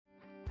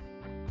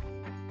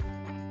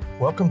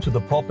Welcome to the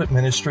pulpit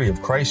ministry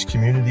of Christ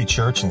Community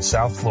Church in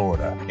South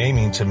Florida,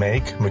 aiming to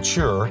make,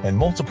 mature, and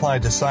multiply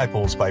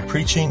disciples by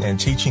preaching and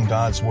teaching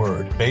God's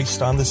Word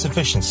based on the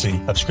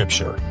sufficiency of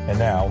Scripture. And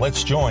now,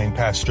 let's join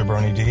Pastor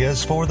Bernie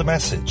Diaz for the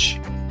message.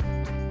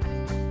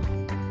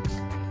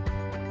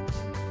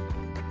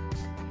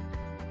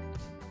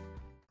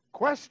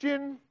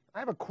 I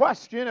have a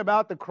question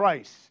about the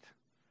Christ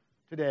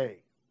today.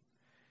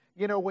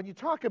 You know, when you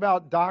talk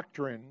about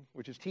doctrine,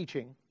 which is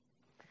teaching,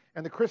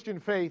 and the Christian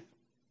faith,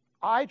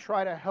 I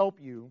try to help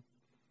you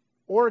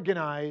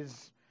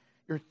organize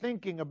your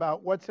thinking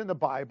about what's in the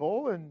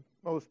Bible, and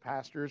most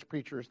pastors,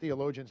 preachers,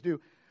 theologians do,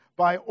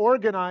 by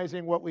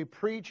organizing what we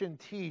preach and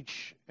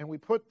teach, and we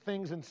put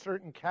things in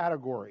certain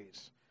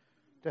categories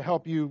to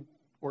help you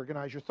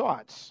organize your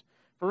thoughts.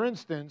 For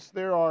instance,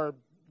 there are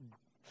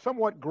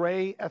somewhat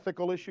gray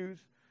ethical issues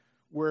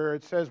where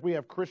it says we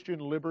have Christian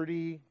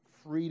liberty,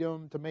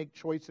 freedom to make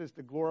choices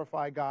to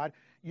glorify God.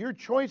 Your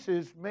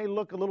choices may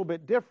look a little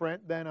bit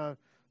different than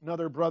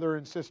another brother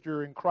and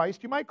sister in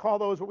Christ. You might call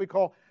those what we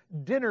call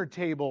dinner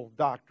table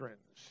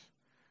doctrines,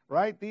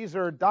 right? These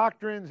are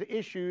doctrines,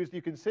 issues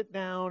you can sit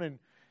down and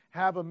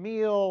have a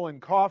meal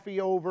and coffee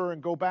over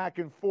and go back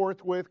and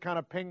forth with, kind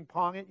of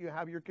ping-pong it. You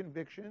have your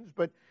convictions,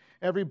 but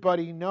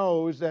everybody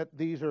knows that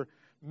these are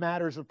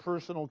matters of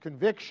personal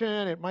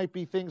conviction. It might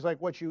be things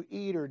like what you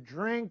eat or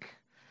drink,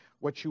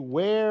 what you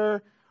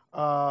wear,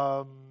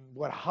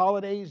 what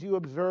holidays you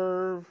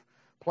observe,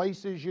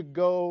 places you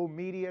go,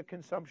 media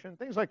consumption,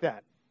 things like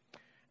that.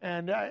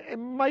 And it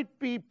might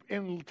be,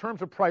 in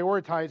terms of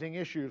prioritizing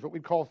issues, what we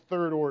call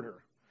third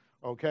order,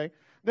 okay?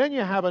 Then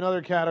you have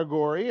another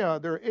category.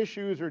 There are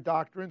issues or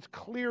doctrines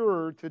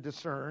clearer to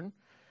discern,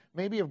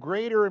 maybe of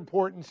greater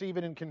importance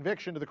even in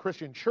conviction to the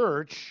Christian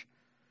church,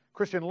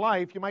 Christian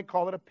life. You might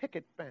call it a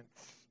picket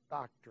fence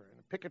doctrine.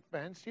 A picket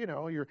fence, you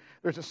know,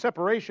 there's a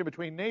separation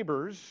between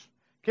neighbors.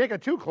 Can't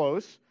get too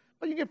close,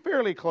 but you get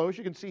fairly close.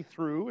 You can see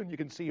through and you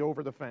can see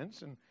over the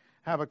fence and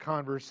have a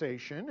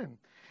conversation.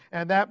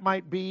 And that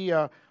might be,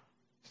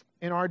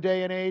 in our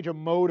day and age, a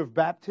mode of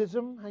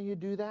baptism, how you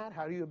do that,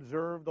 how do you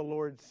observe the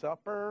Lord's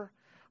Supper,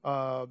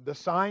 the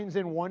signs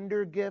and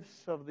wonder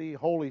gifts of the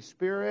Holy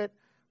Spirit,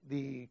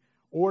 the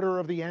order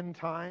of the end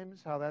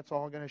times, how that's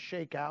all going to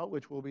shake out,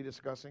 which we'll be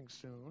discussing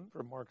soon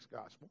from Mark's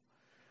Gospel.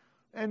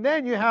 And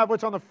then you have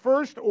what's on the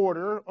first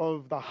order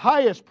of the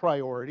highest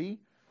priority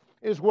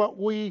is what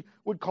we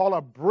would call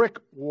a brick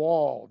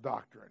wall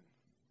doctrine.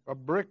 A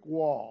brick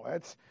wall.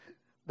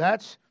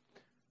 That's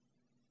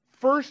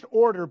first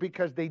order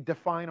because they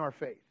define our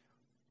faith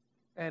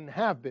and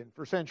have been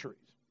for centuries.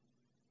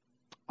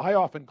 I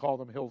often call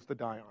them hills to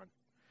die on.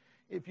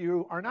 If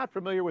you are not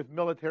familiar with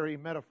military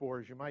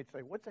metaphors, you might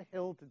say, what's a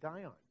hill to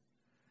die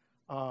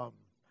on?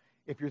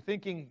 If you're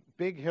thinking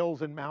big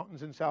hills and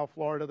mountains in South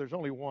Florida, there's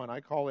only one.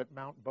 I call it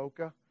Mount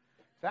Boca.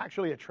 It's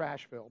actually a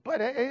trash fill, but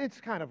it's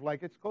kind of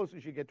like it's close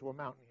as you get to a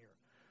mountain here.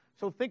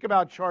 So think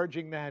about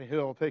charging that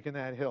hill, taking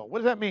that hill. What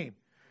does that mean?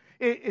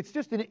 It's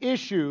just an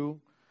issue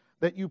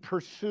that you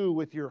pursue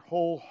with your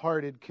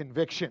wholehearted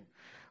conviction.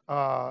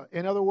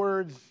 In other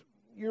words,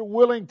 you're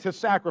willing to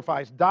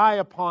sacrifice, die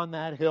upon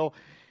that hill.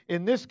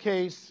 In this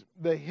case,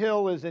 the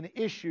hill is an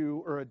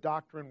issue or a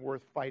doctrine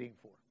worth fighting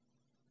for.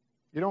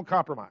 You don't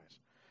compromise.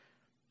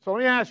 So let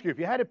me ask you, if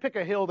you had to pick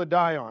a hill to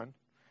die on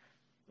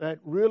that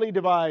really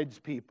divides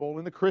people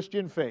in the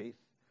Christian faith,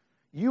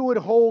 you would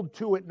hold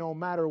to it no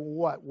matter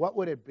what. What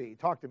would it be?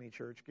 Talk to me,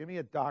 church. Give me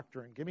a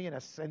doctrine. Give me an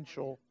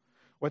essential.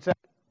 What's that?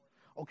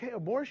 Okay,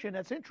 abortion,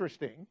 that's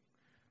interesting.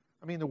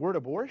 I mean, the word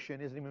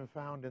abortion isn't even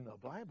found in the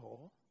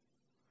Bible,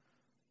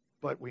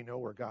 but we know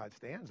where God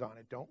stands on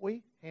it, don't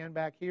we? Hand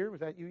back here.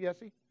 Was that you,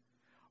 Yessie?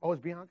 Oh,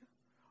 it's Bianca?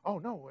 Oh,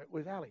 no, it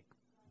was Allie.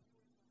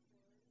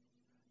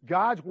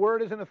 God's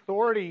word is an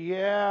authority.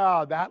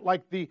 Yeah, that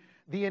like the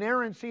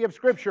inerrancy of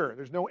Scripture.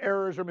 There's no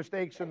errors or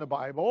mistakes in the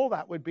Bible.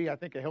 That would be, I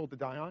think, a hill to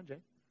die on, Jay.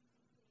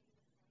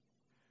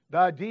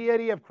 The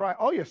deity of Christ.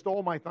 Oh, you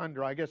stole my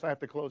thunder. I guess I have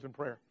to close in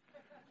prayer.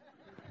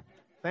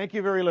 Thank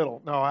you very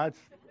little. No,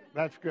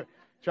 that's good.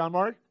 John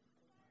Mark?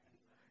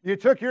 You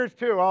took yours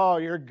too. Oh,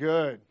 you're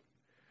good.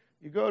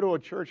 You go to a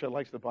church that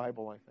likes the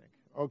Bible, I think.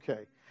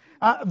 Okay.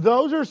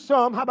 Those are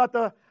some. How about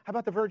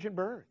the virgin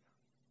birth?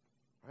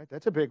 Right,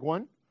 that's a big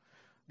one.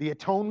 The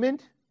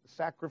atonement, the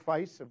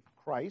sacrifice of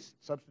Christ,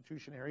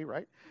 substitutionary,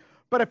 right?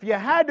 But if you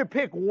had to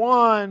pick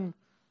one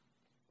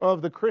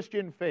of the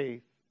Christian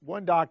faith,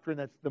 one doctrine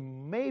that's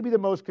maybe the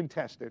most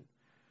contested,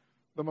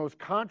 the most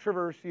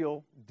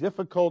controversial,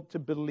 difficult to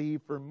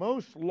believe for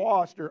most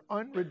lost or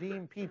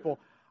unredeemed people,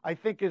 I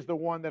think is the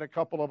one that a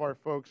couple of our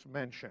folks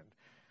mentioned,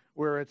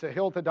 where it's a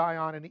hill to die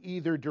on in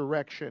either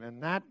direction,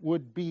 and that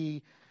would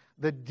be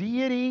the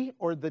deity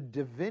or the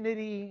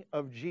divinity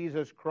of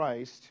Jesus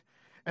Christ.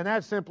 And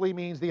that simply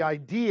means the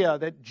idea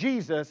that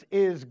Jesus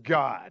is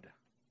God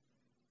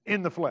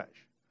in the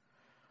flesh.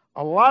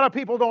 A lot of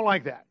people don't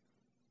like that.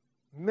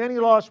 Many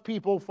lost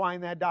people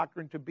find that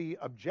doctrine to be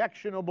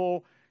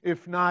objectionable,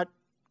 if not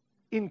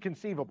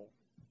inconceivable.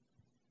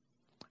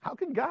 How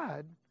can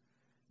God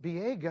be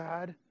a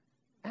God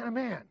and a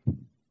man?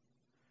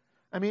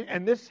 I mean,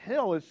 and this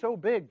hill is so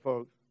big,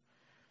 folks.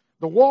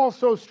 The wall's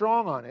so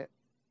strong on it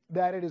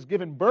that it has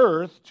given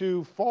birth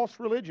to false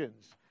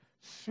religions,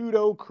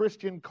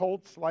 pseudo-Christian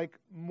cults like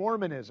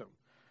Mormonism,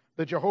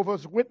 the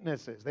Jehovah's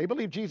Witnesses. They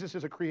believe Jesus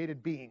is a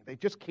created being. They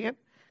just can't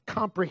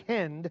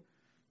comprehend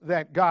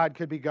that God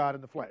could be God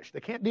in the flesh. They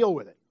can't deal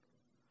with it.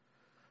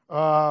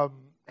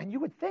 And you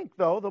would think,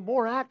 though, the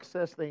more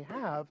access they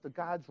have to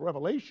God's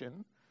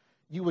revelation,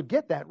 you would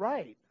get that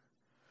right.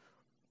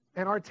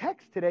 And our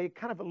text today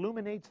kind of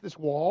illuminates this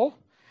wall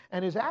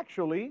and is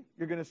actually,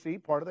 you're going to see,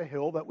 part of the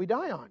hill that we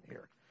die on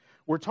here.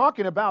 We're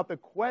talking about the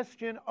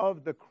question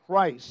of the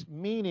Christ,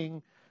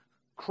 meaning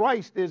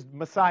Christ is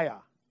Messiah.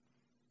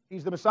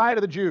 He's the Messiah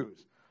to the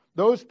Jews.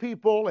 Those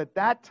people at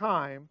that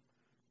time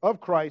of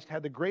Christ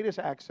had the greatest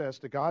access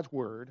to God's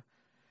Word.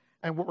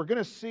 And what we're going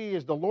to see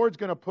is the Lord's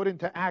going to put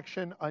into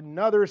action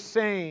another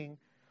saying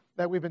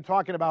that we've been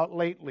talking about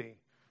lately.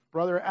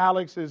 Brother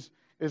Alex is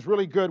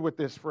really good with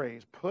this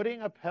phrase,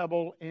 putting a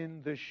pebble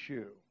in the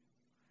shoe.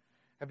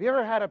 Have you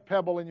ever had a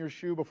pebble in your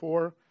shoe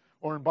before,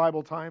 or in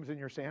Bible times in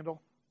your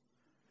sandal?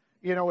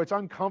 You know, it's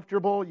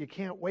uncomfortable. You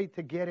can't wait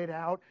to get it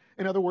out.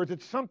 In other words,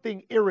 it's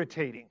something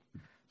irritating,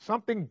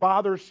 something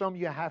bothersome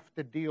you have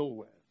to deal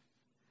with.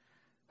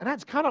 And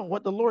that's kind of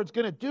what the Lord's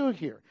going to do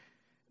here.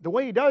 The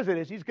way He does it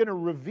is He's going to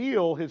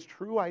reveal His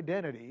true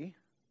identity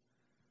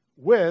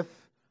with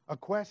a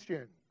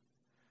question.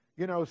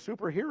 You know,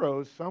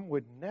 superheroes, some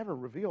would never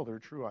reveal their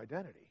true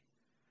identity,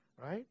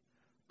 right?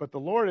 But the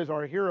Lord is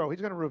our hero.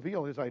 He's going to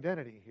reveal His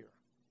identity here.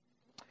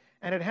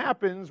 And it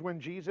happens when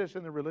Jesus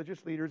and the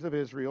religious leaders of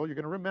Israel, you're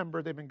going to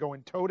remember they've been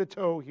going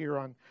toe-to-toe here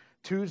on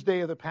Tuesday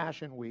of the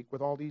Passion Week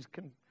with all these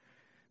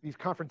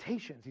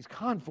confrontations, these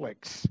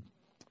conflicts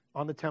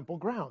on the temple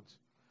grounds.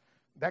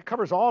 That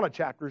covers all of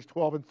chapters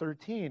 12 and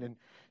 13. And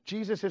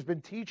Jesus has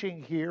been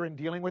teaching here and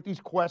dealing with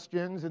these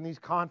questions and these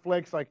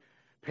conflicts like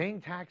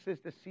paying taxes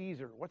to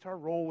Caesar. What's our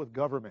role with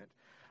government?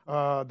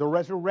 The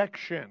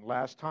resurrection.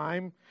 Last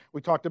time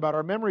we talked about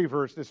our memory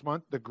verse this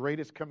month, the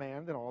greatest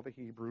command in all the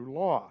Hebrew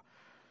law.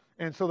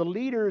 And so the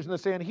leaders in the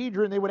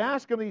Sanhedrin, they would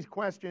ask him these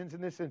questions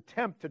in this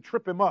attempt to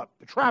trip him up,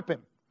 to trap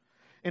him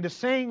into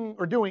saying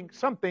or doing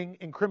something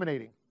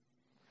incriminating.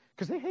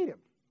 Because they hate him.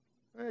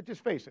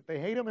 Just face it. They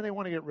hate him and they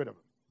want to get rid of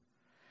him.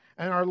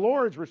 And our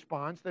Lord's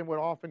response then would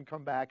often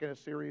come back in a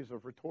series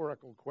of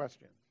rhetorical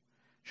questions.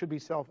 Should be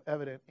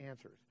self-evident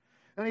answers.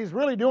 And He's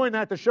really doing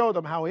that to show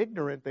them how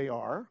ignorant they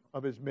are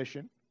of His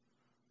mission,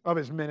 of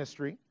His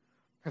ministry,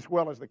 as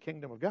well as the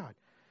kingdom of God.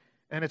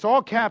 And it's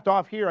all capped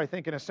off here, I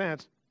think, in a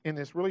sense, in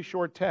this really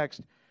short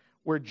text,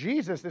 where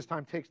Jesus this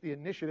time takes the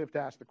initiative to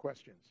ask the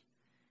questions.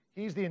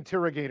 He's the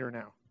interrogator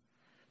now.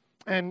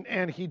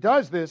 And He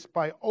does this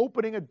by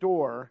opening a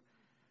door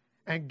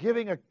and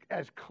giving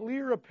as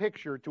clear a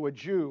picture to a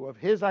Jew of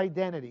his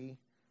identity,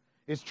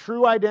 his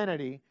true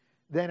identity,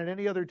 than at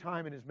any other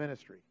time in His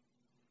ministry.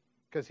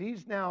 Because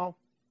he's now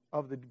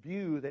of the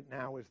view that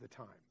now is the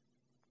time.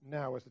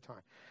 Now is the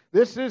time.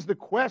 This is the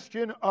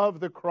question of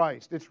the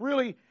Christ. It's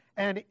really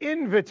an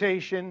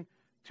invitation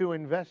to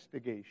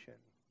investigation.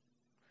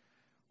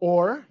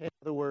 Or, in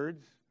other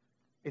words,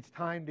 it's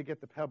time to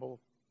get the pebble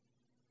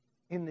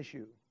in the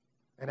shoe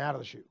and out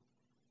of the shoe.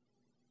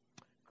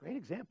 Great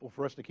example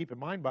for us to keep in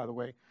mind, by the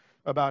way,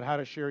 about how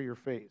to share your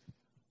faith.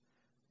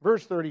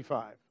 Verse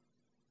 35.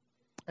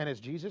 And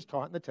as Jesus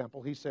taught in the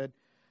temple, He said,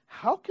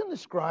 "How can the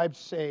scribes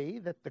say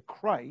that the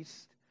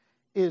Christ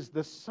is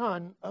the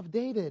son of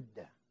David?"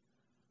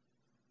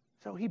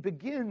 So He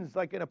begins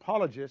like an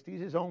apologist. He's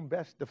his own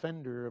best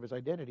defender of his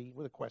identity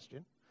with a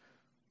question.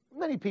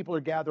 Many people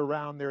are gathered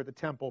around there at the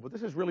temple, but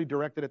this is really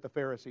directed at the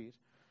Pharisees.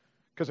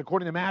 Because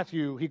according to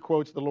Matthew, he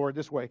quotes the Lord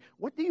this way,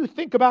 "What do you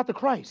think about the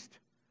Christ?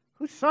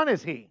 Whose son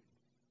is He?"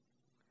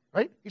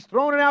 Right? He's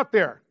throwing it out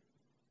there.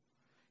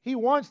 He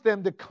wants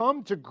them to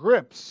come to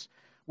grips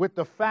with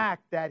the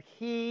fact that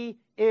He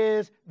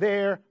is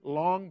their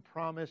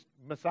long-promised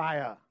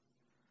Messiah.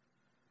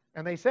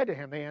 And they said to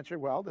Him, they answered,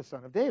 well, the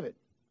son of David.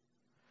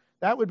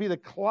 That would be the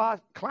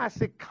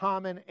classic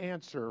common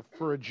answer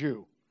for a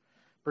Jew,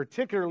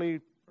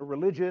 particularly a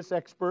religious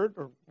expert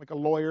or like a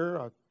lawyer,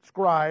 a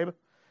scribe.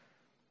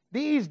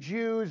 These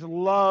Jews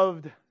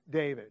loved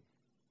David.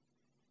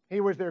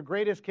 He was their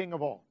greatest king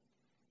of all,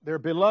 their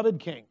beloved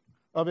king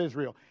of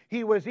Israel.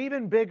 He was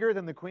even bigger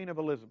than the Queen of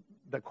Elizabeth,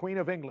 the Queen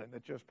of England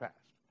that just passed,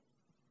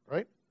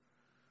 right?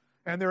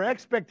 And their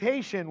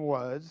expectation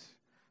was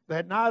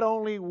that not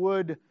only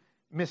would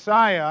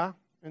Messiah,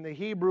 in the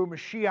Hebrew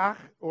Mashiach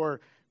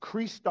or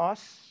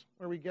Christos,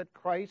 where we get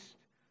Christ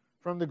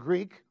from the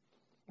Greek,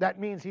 that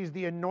means He's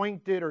the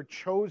anointed or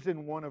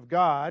chosen one of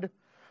God.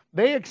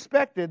 They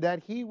expected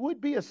that He would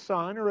be a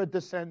son or a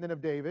descendant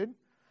of David,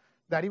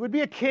 that He would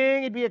be a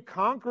king, He'd be a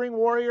conquering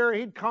warrior,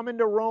 He'd come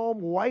into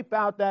Rome, wipe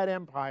out that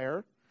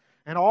empire,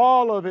 and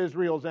all of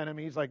Israel's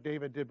enemies like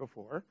David did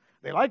before.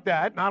 They liked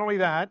that. Not only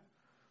that,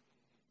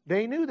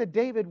 they knew that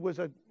David was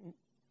a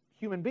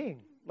human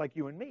being like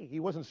you and me. He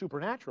wasn't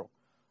supernatural.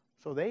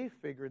 So they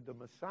figured the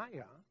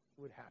Messiah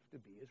would have to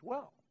be as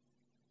well.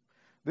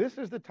 This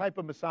is the type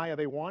of Messiah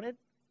they wanted,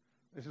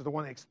 This is the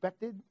one they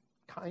expected,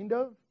 kind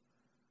of,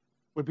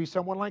 would be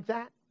someone like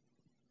that.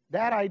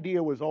 That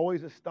idea was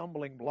always a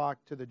stumbling block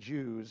to the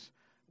Jews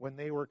when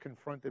they were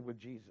confronted with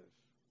Jesus.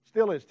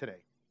 Still is today.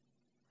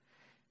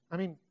 I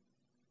mean,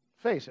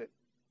 face it.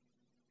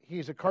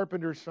 He's a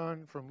carpenter's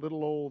son from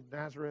little old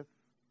Nazareth,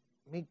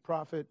 meek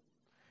prophet.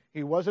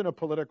 He wasn't a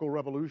political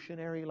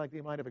revolutionary like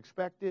they might have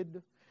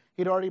expected.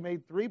 He'd already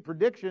made 3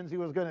 predictions. He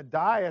was going to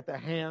die at the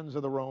hands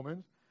of the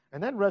Romans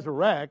and then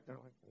resurrect. They're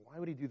like, why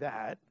would he do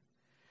that?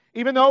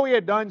 Even though he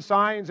had done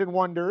signs and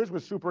wonders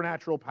with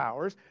supernatural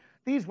powers,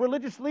 these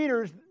religious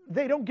leaders,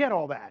 they don't get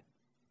all that.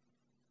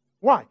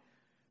 Why?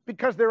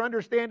 Because their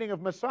understanding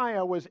of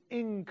Messiah was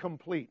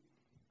incomplete,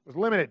 was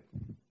limited.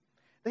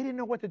 They didn't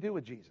know what to do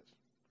with Jesus.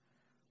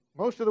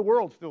 Most of the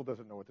world still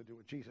doesn't know what to do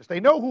with Jesus. They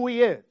know who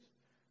he is.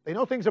 They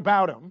know things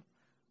about him,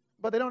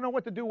 but they don't know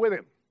what to do with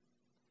him.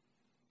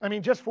 I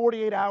mean, just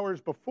 48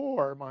 hours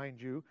before, mind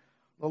you,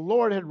 the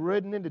Lord had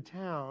ridden into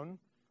town,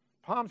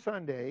 Palm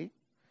Sunday.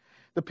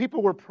 The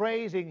people were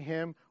praising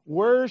him,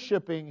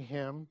 worshiping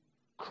him,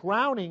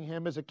 crowning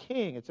him as a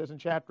king. It says in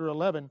chapter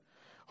 11,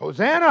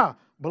 Hosanna!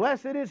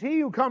 Blessed is he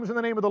who comes in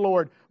the name of the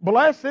Lord.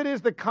 Blessed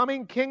is the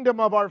coming kingdom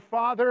of our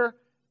father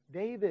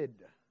David.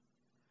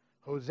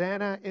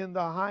 Hosanna in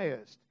the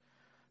highest.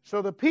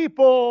 So the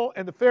people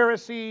and the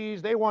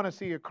Pharisees, they want to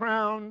see a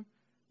crown.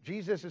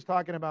 Jesus is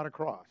talking about a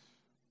cross.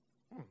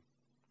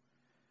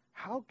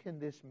 How can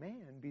this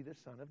man be the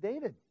son of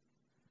David?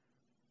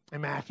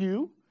 In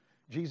Matthew,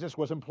 Jesus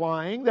was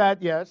implying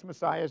that, yes,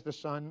 Messiah is the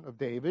son of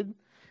David.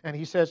 And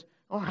he says,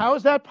 oh, how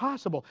is that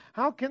possible?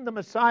 How can the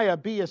Messiah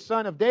be a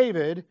son of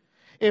David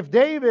if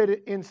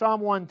David in Psalm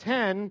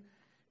 110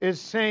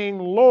 is saying,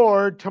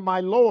 Lord to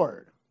my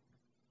Lord?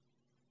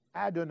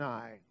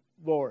 Adonai,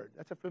 Lord.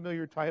 That's a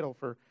familiar title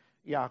for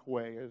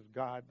Yahweh as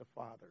God the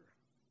Father.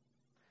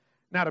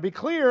 Now, to be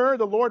clear,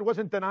 the Lord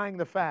wasn't denying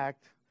the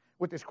fact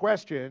with this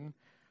question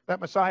that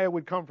Messiah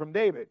would come from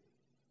David.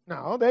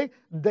 No,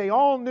 they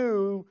all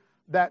knew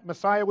that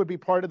Messiah would be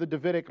part of the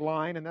Davidic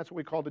line, and that's what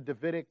we call the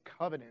Davidic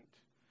covenant,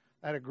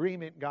 that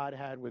agreement God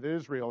had with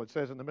Israel. It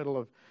says in the middle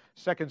of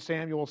 2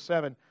 Samuel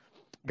 7,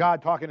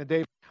 God talking to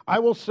David, I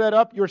will set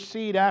up your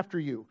seed after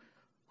you,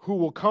 who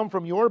will come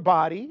from your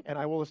body, and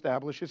I will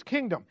establish his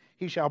kingdom.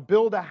 He shall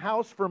build a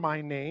house for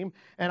my name,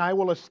 and I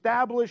will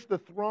establish the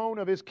throne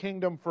of his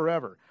kingdom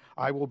forever.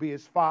 I will be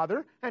his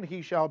father, and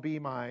he shall be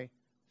my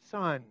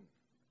son.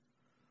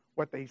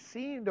 What they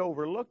seemed to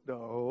overlook,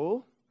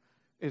 though,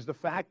 is the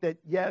fact that,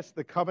 yes,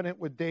 the covenant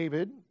with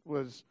David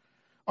was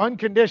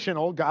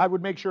unconditional. God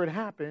would make sure it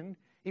happened.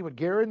 He would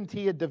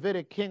guarantee a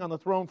Davidic king on the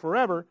throne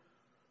forever.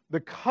 The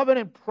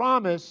covenant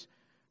promise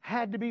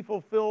had to be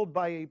fulfilled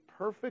by a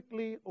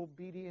perfectly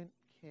obedient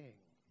king.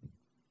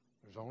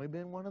 There's only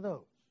been one of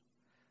those.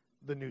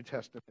 The New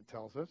Testament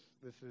tells us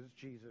this is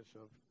Jesus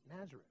of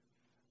Nazareth.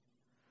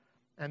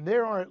 And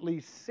there are at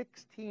least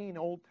 16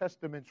 Old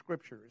Testament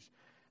scriptures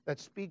that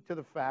speak to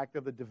the fact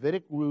of the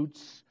Davidic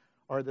roots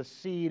are the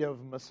seed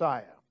of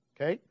Messiah.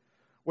 Okay?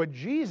 What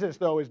Jesus,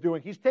 though, is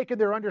doing, he's taken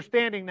their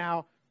understanding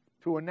now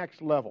to a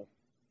next level.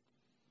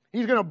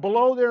 He's going to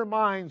blow their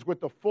minds with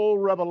the full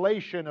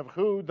revelation of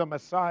who the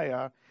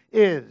Messiah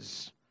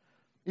is.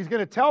 He's going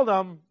to tell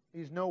them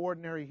he's no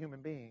ordinary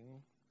human being.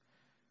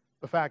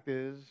 The fact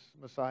is,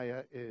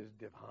 Messiah is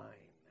divine.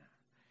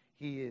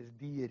 He is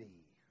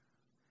deity.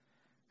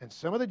 And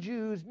some of the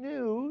Jews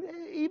knew,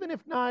 even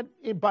if not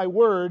by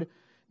word,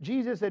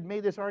 Jesus had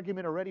made this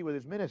argument already with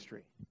his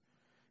ministry.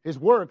 His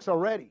works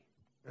already.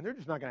 And they're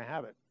just not going to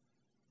have it.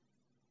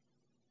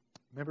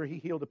 Remember he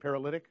healed a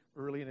paralytic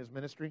early in his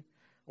ministry?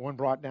 One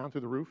brought down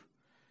through the roof.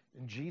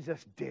 And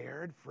Jesus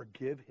dared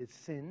forgive his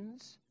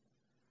sins.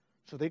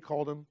 So they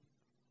called him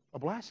a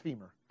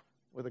blasphemer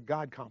with a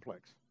God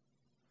complex.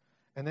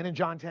 And then in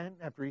John 10,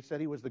 after he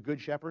said he was the good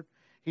shepherd,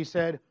 he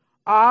said,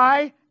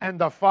 I and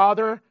the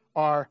Father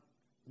are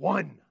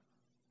one.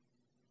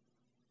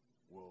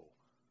 Whoa.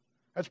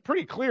 That's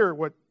pretty clear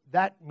what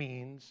that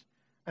means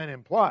and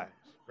implies,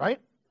 right?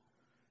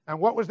 And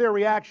what was their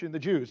reaction, the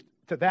Jews,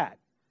 to that?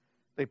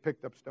 They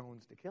picked up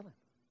stones to kill him.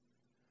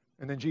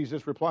 And then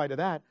Jesus replied to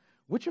that,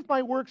 which of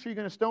my works are you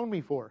going to stone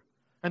me for?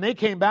 And they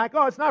came back,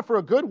 oh, it's not for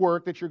a good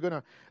work that we're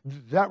going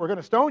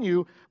to stone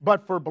you,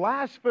 but for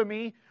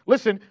blasphemy.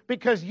 Listen,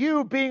 because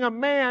you, being a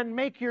man,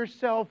 make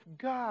yourself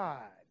God.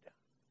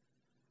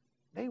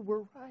 They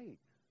were right.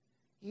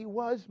 He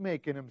was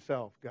making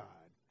himself God.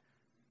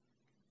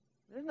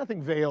 There's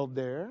nothing veiled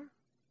there.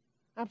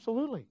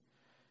 Absolutely.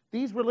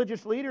 These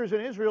religious leaders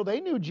in Israel, they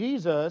knew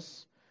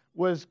Jesus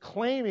was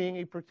claiming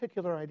a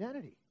particular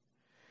identity.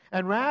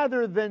 And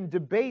rather than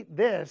debate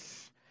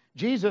this,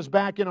 Jesus,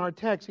 back in our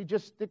text, he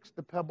just sticks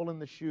the pebble in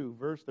the shoe.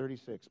 Verse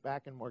 36,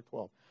 back in Mark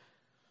 12.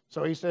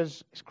 So he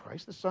says, is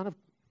Christ the son of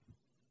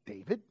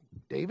David?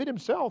 David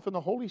himself and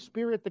the Holy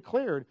Spirit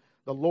declared,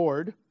 the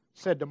Lord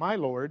said to my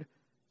Lord,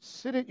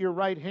 sit at your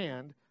right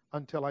hand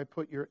until I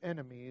put your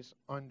enemies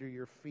under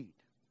your feet.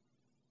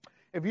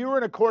 If you were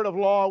in a court of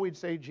law, we'd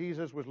say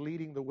Jesus was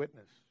leading the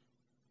witness.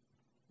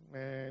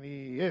 And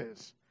he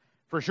is,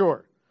 for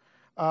sure.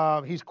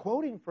 He's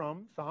quoting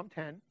from Psalm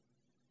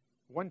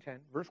 110,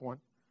 verse 1,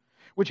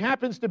 which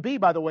happens to be,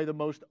 by the way, the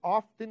most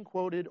often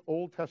quoted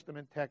Old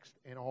Testament text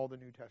in all the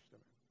New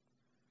Testament.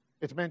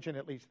 It's mentioned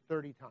at least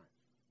 30 times.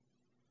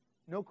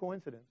 No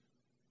coincidence.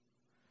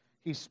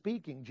 He's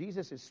speaking,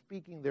 Jesus is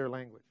speaking their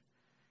language.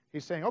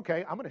 He's saying,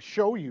 okay, I'm going to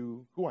show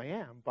you who I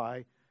am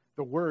by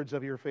the words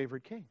of your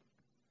favorite king,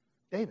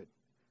 David.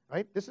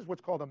 Right? This is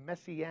what's called a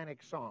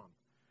messianic psalm.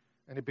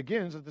 And it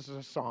begins that this is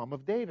a psalm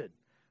of David.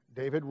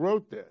 David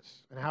wrote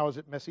this. And how is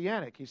it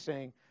messianic? He's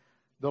saying,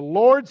 the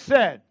Lord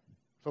said.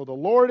 So the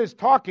Lord is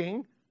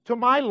talking to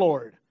my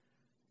Lord.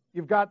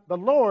 You've got the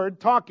Lord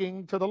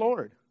talking to the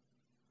Lord.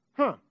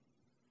 Huh.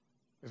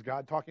 Is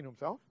God talking to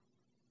himself?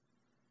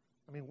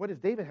 I mean, what does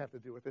David have to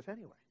do with this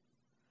anyway?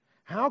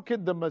 How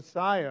could the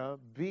Messiah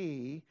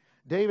be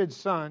David's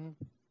son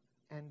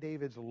and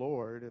David's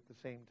Lord at the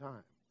same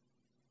time?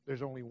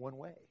 There's only one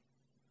way.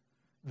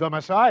 The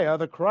Messiah,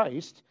 the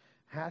Christ,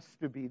 has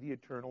to be the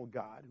eternal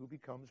God who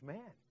becomes man.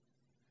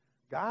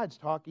 God's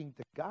talking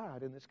to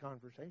God in this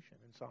conversation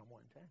in Psalm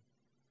 110.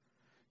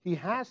 He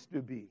has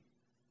to be.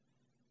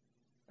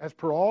 As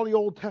per all the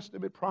Old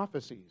Testament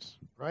prophecies,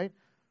 right?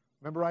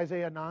 Remember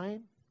Isaiah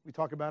 9? We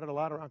talk about it a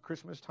lot around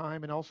Christmas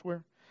time and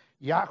elsewhere.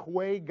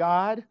 Yahweh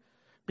God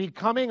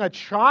becoming a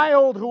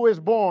child who is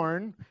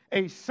born,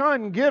 a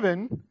son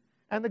given,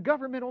 and the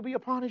government will be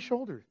upon his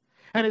shoulders.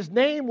 And his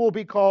name will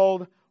be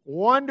called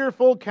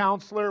Wonderful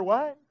Counselor,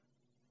 what?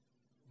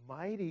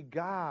 Mighty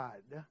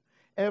God,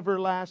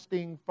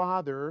 Everlasting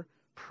Father,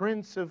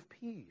 Prince of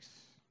Peace.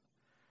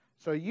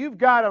 So you've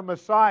got a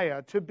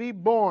Messiah to be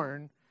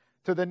born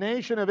to the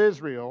nation of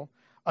Israel,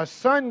 a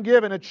son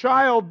given, a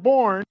child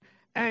born,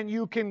 and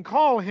you can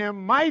call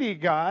him Mighty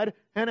God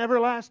and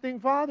Everlasting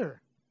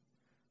Father.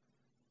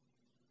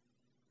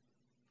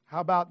 How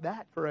about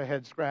that for a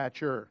head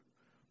scratcher?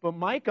 But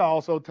Micah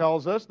also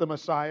tells us the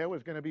Messiah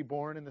was going to be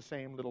born in the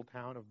same little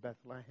town of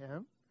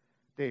Bethlehem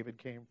David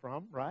came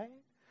from, right?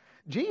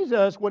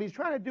 Jesus, what he's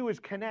trying to do is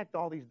connect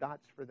all these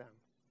dots for them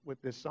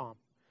with this psalm.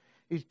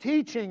 He's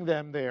teaching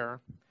them there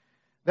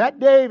that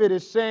David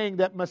is saying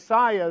that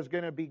Messiah is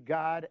going to be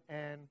God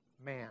and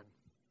man.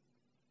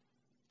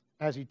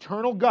 As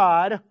eternal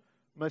God,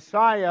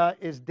 Messiah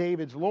is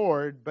David's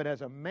Lord, but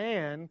as a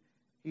man,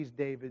 he's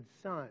David's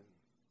son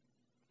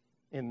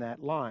in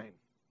that line.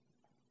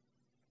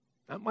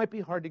 That might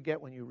be hard to get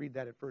when you read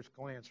that at first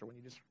glance or when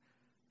you just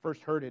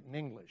first heard it in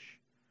English.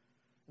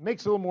 It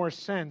makes a little more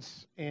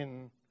sense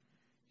in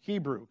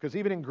Hebrew, because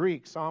even in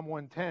Greek, Psalm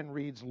 110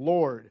 reads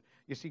Lord.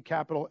 You see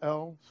capital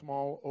L,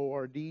 small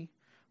O-R-D.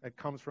 That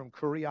comes from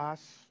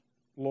kurios,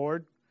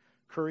 Lord.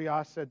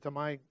 Kurios said to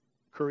my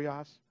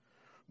kurios.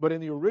 But in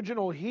the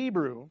original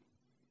Hebrew,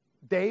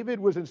 David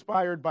was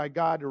inspired by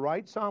God to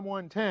write Psalm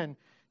 110.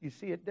 You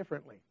see it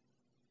differently.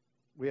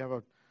 We have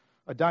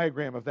a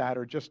diagram of that,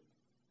 or just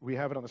we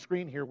have it on the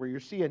screen here, where you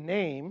see a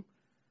name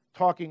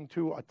talking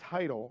to a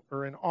title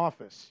or an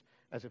office,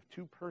 as if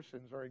two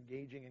persons are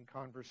engaging in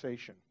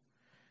conversation.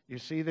 You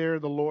see there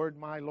the Lord,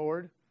 my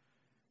Lord.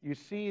 You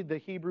see the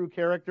Hebrew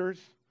characters,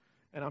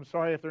 and I'm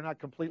sorry if they're not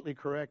completely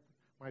correct.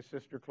 My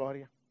sister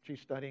Claudia, she's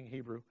studying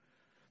Hebrew.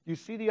 You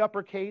see the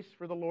uppercase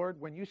for the Lord?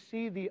 When you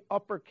see the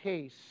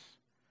uppercase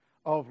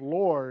of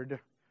Lord,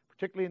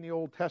 particularly in the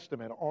Old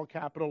Testament, all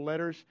capital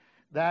letters,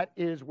 that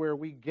is where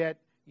we get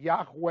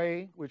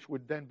Yahweh, which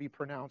would then be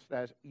pronounced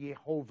as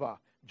Yehovah,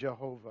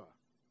 Jehovah.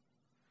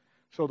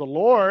 So the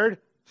Lord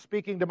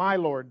speaking to my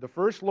Lord. The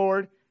first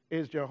Lord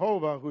is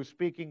Jehovah, who's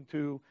speaking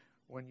to,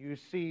 when you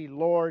see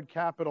Lord,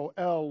 capital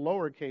L,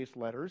 lowercase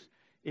letters,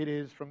 it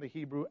is from the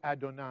Hebrew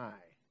Adonai.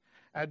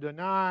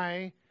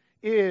 Adonai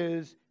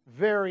is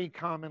very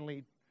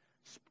commonly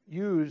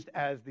used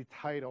as the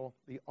title,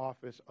 the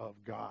office of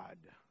God.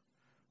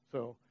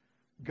 So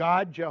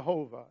God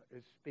Jehovah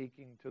is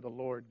speaking to the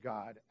Lord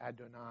God,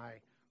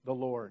 Adonai, the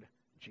Lord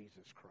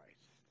Jesus Christ.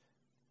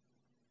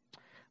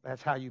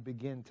 That's how you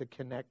begin to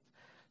connect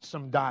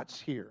some dots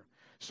here.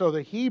 So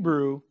the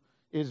Hebrew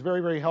is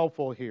very, very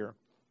helpful here.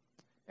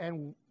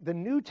 And the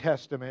New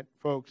Testament,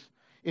 folks,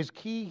 is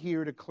key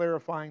here to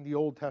clarifying the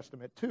Old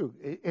Testament too.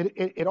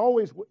 It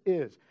always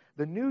is.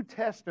 The New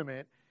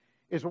Testament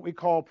is what we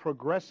call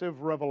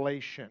progressive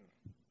revelation.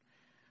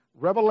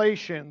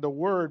 Revelation, the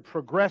word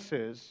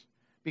progresses,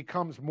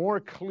 becomes more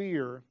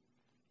clear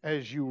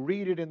as you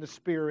read it in the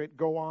Spirit,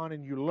 go on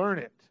and you learn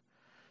it.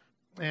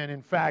 And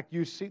in fact,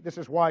 you see, this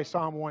is why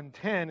Psalm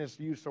 110 is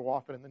used so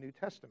often in the New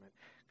Testament,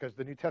 because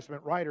the New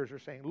Testament writers are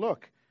saying,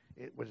 look,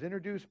 it was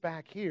introduced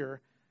back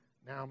here.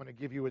 Now I'm going to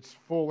give you its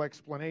full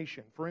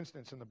explanation. For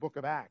instance, in the book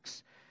of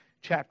Acts,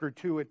 chapter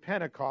 2 at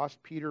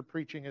Pentecost, Peter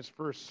preaching his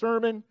first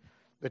sermon.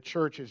 The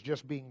church is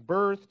just being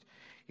birthed.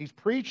 He's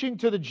preaching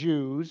to the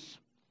Jews,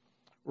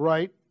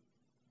 right,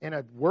 in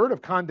a word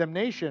of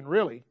condemnation,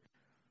 really,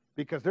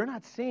 because they're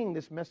not seeing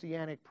this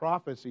messianic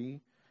prophecy,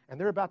 and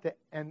they're about to,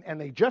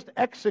 and they just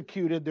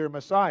executed their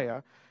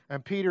Messiah.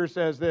 And Peter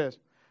says this,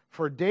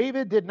 for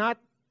David did not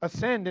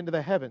ascend into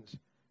the heavens,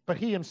 but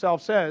he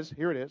himself says,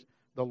 here it is,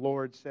 the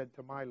Lord said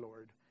to my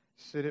Lord,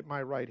 sit at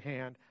my right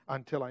hand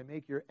until I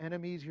make your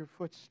enemies your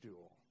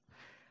footstool.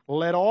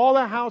 Let all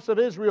the house of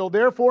Israel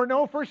therefore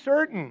know for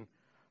certain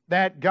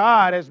that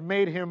God has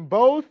made him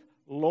both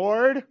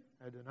Lord,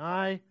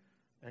 Adonai,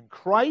 and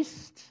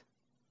Christ,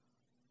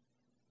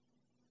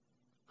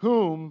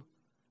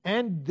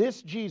 and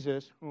this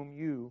Jesus whom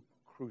you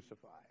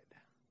crucified.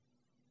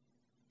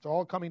 It's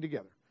all coming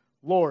together.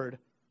 Lord,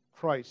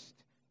 Christ,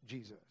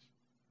 Jesus.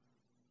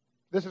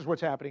 This is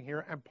what's happening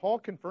here, and Paul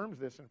confirms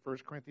this in 1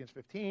 Corinthians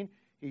 15.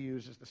 He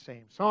uses the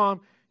same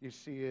psalm. You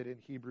see it in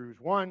Hebrews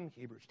 1,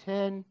 Hebrews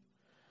 10. And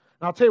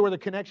I'll tell you where the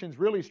connection's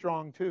really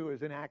strong, too,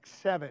 is in Acts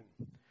 7.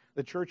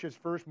 The church's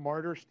first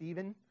martyr,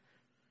 Stephen,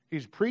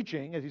 he's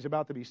preaching as he's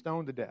about to be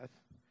stoned to death.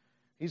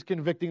 He's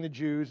convicting the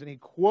Jews, and he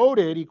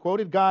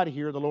quoted God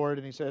here, the Lord,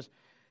 and he says,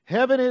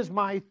 heaven is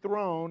my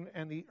throne,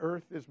 and the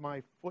earth is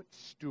my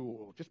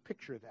footstool. Just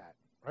picture that,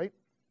 right?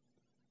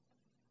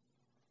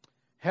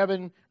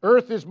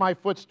 Earth is my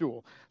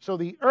footstool. So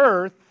the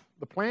earth,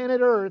 the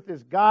planet Earth,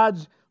 is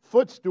God's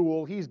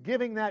footstool. He's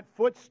giving that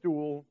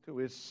footstool to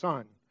his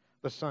Son,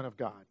 the Son of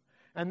God.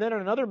 And then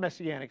in another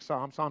messianic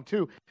psalm, Psalm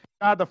 2,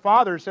 God the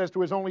Father says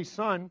to his only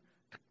Son,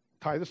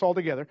 tie this all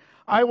together,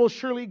 I will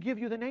surely give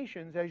you the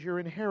nations as your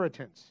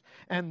inheritance,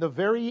 and the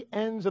very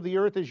ends of the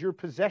earth as your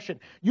possession.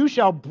 You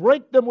shall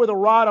break them with a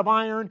rod of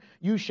iron.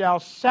 You shall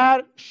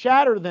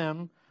shatter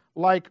them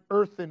like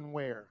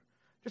earthenware.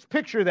 Just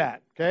picture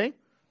that, okay?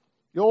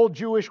 The old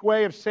Jewish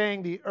way of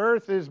saying the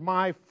earth is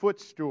my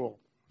footstool.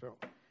 So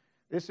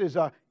this is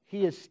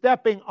he is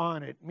stepping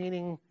on it,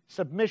 meaning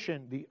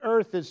submission. The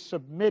earth is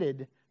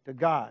submitted to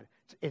God.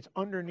 It's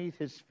underneath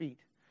his feet.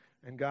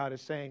 And God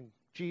is saying,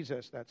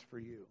 Jesus, that's for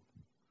you.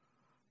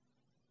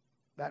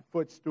 That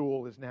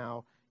footstool is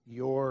now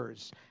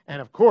yours. And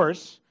of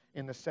course,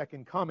 in the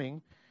second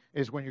coming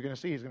is when you're going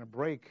to see he's going to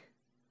break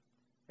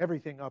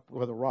everything up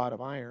with a rod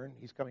of iron.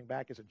 He's coming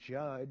back as a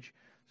judge.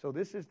 So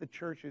this is the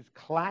church's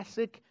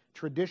classic,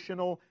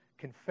 traditional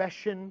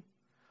confession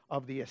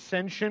of the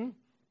ascension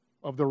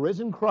of the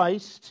risen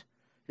Christ,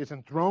 his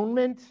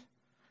enthronement,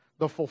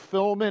 the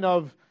fulfillment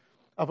of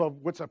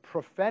what's a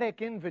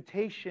prophetic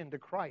invitation to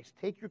Christ.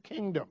 Take your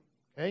kingdom,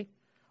 okay?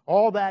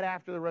 All that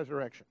after the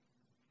resurrection.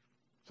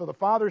 So the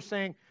Father's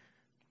saying,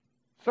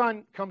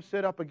 Son, come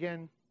sit up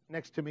again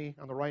next to me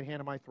on the right hand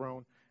of my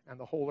throne, and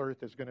the whole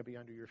earth is going to be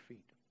under your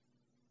feet.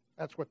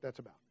 That's what that's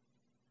about.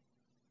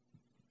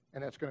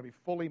 And that's going to be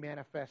fully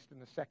manifest in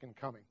the second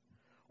coming.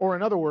 Or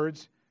in other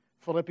words,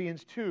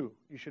 Philippians 2.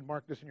 You should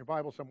mark this in your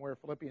Bible somewhere.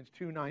 Philippians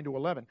 2, 9 to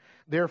 11.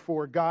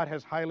 Therefore, God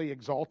has highly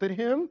exalted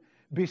him,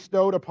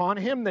 bestowed upon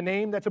him the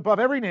name that's above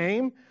every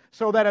name,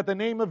 so that at the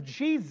name of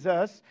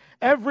Jesus,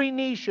 every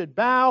knee should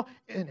bow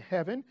in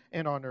heaven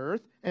and on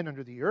earth and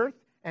under the earth,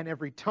 and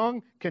every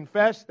tongue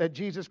confess that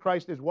Jesus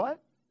Christ is what?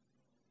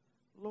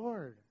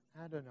 Lord,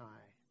 Adonai,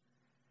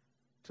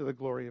 to the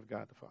glory of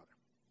God the Father.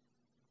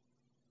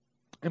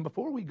 And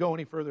before we go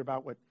any further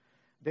about what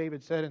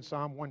David said in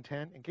Psalm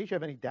 110, in case you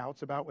have any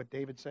doubts about what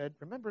David said,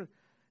 remember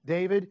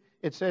David,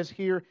 it says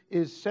here,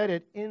 said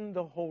it in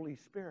the Holy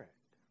Spirit.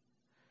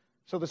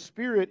 So the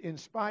Spirit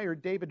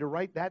inspired David to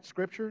write that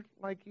scripture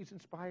like he's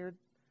inspired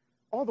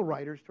all the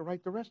writers to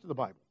write the rest of the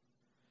Bible.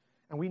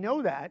 And we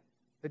know that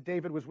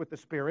David was with the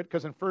Spirit,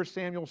 because in 1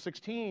 Samuel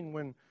 16,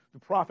 when the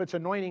prophet's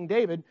anointing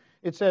David,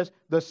 it says,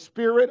 the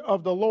Spirit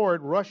of the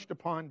Lord rushed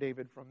upon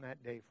David from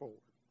that day forward.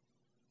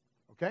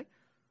 Okay?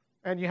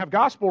 And you have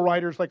gospel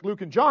writers like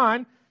Luke and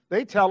John,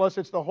 they tell us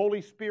it's the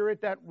Holy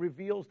Spirit that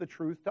reveals the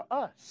truth to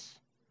us.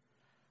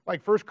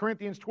 Like 1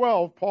 Corinthians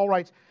 12, Paul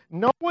writes,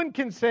 no one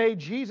can say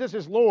Jesus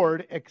is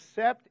Lord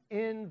except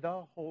in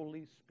the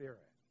Holy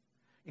Spirit.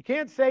 You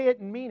can't say it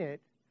and mean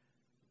it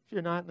if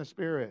you're not in the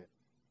Spirit.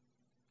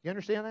 You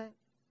understand that?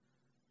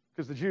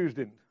 Because the Jews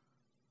didn't.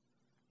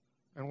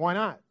 And why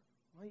not?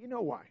 Well, you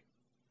know why.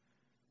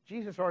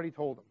 Jesus already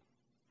told them.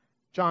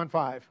 John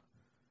 5,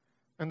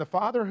 and the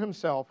Father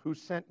himself who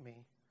sent me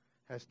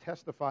has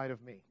testified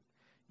of me.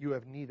 You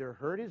have neither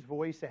heard his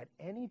voice at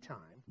any time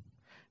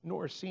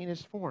nor seen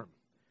his form.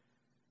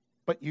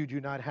 But you do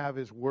not have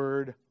his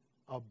word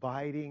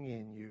abiding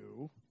in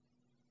you,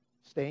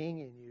 staying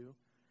in you,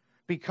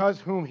 because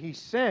whom he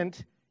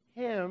sent,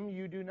 him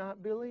you do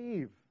not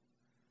believe.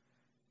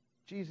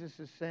 Jesus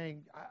is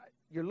saying,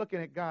 you're looking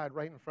at God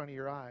right in front of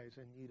your eyes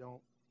and you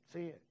don't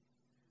see it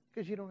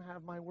because you don't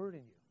have my word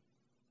in you.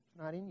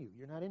 It's not in you.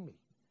 You're not in me.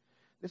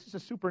 This is a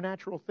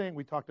supernatural thing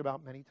we talked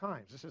about many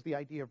times. This is the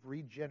idea of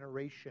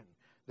regeneration,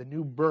 the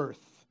new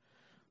birth,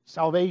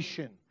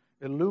 salvation,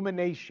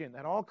 illumination.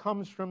 That all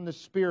comes from the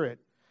Spirit.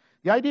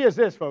 The idea is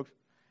this, folks.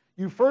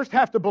 You first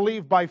have to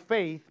believe by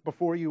faith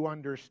before you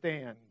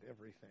understand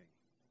everything.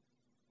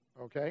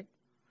 Okay?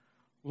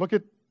 Look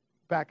at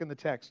back in the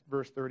text,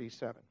 verse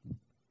 37,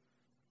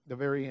 the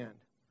very end.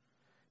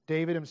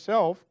 David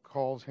himself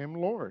calls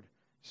him Lord.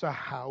 So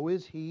how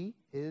is he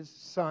his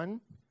son?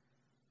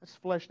 Let's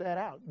flesh that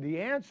out.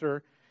 The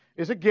answer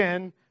is,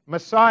 again,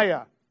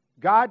 Messiah.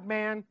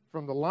 God-man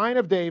from the line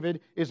of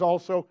David is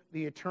also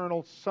the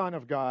eternal Son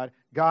of God,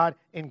 God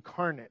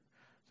incarnate.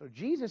 So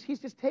Jesus, he's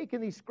just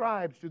taken these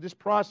scribes through this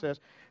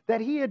process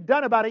that he had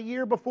done about a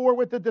year before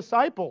with the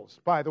disciples,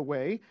 by the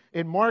way.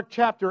 In Mark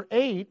chapter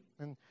 8,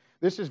 and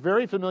this is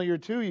very familiar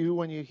to you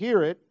when you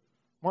hear it,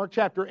 Mark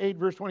chapter 8,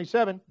 verse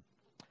 27,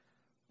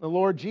 the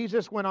Lord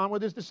Jesus went on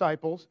with his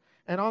disciples,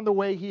 and on the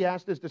way he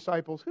asked his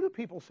disciples, who do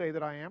people say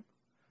that I am?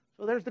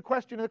 So there's the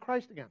question of the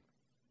Christ again.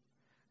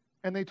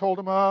 And they told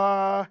him,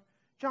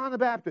 John the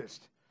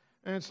Baptist.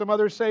 And some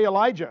others say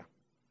Elijah.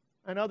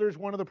 And others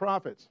one of the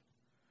prophets.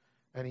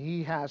 And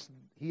he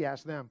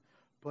asked them,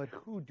 but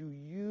who do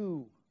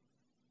you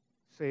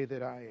say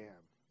that I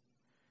am?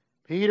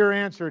 Peter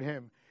answered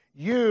him,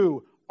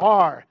 you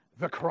are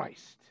the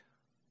Christ.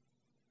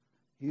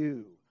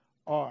 You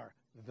are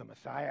the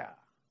Messiah.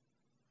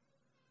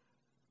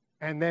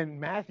 And then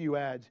Matthew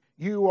adds,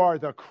 you are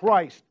the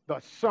Christ, the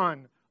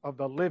Son of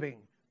the living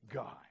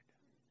God.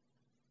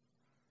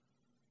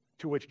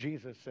 To which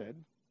Jesus said,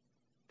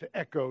 to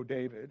echo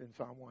David in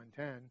Psalm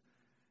 110,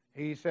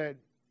 he said,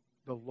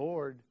 the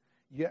Lord,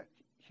 yet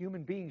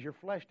human beings, your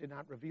flesh did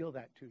not reveal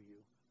that to you.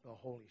 The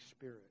Holy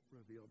Spirit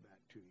revealed that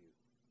to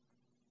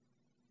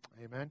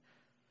you. Amen.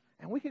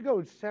 And we could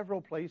go several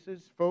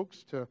places,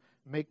 folks, to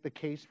make the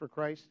case for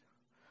Christ.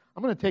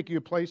 I'm going to take you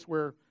a place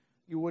where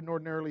you wouldn't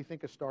ordinarily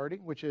think of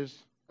starting, which is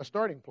a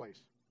starting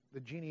place, the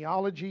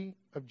genealogy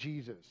of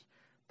Jesus.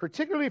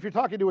 Particularly if you're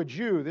talking to a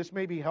Jew, this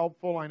may be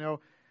helpful. I know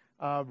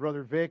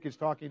Brother Vic is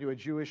talking to a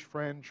Jewish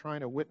friend,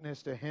 trying to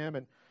witness to him.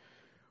 And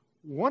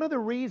one of the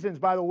reasons,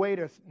 by the way,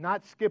 to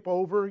not skip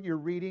over your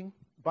reading,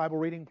 Bible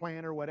reading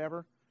plan or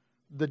whatever,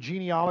 the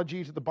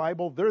genealogies of the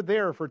Bible, they're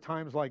there for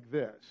times like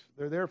this.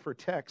 They're there for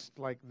texts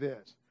like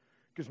this.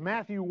 Because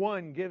Matthew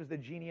 1 gives the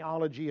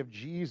genealogy of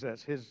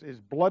Jesus,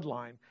 his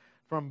bloodline,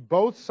 from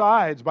both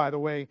sides, by the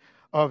way,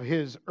 of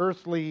his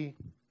earthly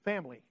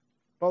family,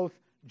 both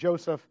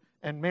Joseph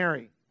and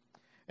Mary.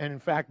 And in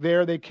fact,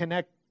 there they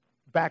connect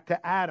back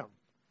to Adam,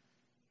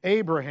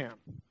 Abraham,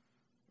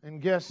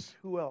 and guess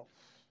who else?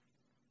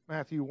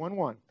 Matthew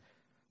 1:1,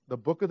 the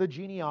book of the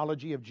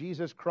genealogy of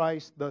Jesus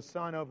Christ, the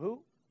son of who?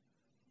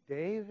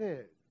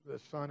 David, the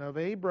son of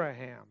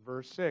Abraham,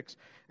 verse 6.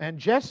 And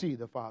Jesse,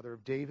 the father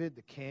of David,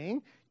 the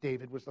king.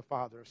 David was the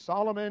father of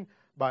Solomon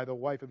by the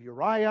wife of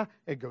Uriah.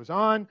 It goes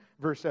on,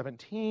 verse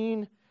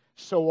 17.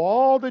 So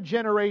all the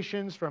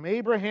generations from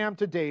Abraham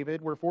to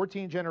David were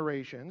 14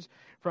 generations.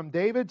 From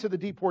David to the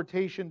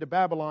deportation to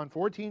Babylon,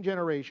 14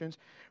 generations.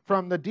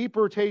 From the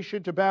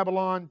deportation to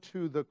Babylon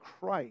to the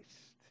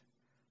Christ,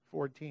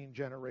 14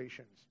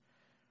 generations.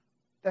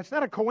 That's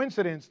not a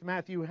coincidence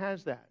Matthew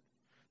has that.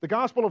 The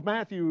Gospel of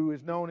Matthew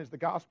is known as the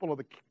Gospel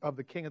of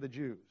the King of the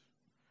Jews.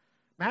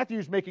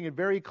 Matthew's making it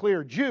very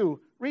clear. Jew,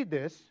 read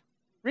this.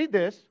 Read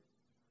this.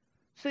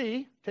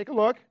 See, take a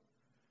look.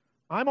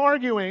 I'm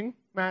arguing,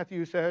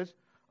 Matthew says,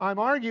 I'm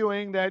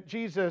arguing that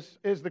Jesus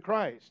is the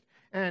Christ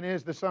and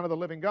is the Son of the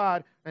living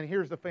God, and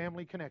here's the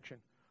family connection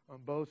on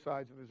both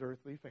sides of his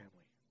earthly family.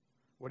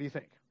 What do you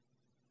think?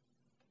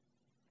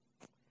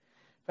 In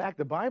fact,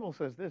 the Bible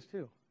says this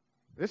too.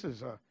 This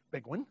is a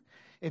big one.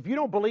 If you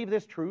don't believe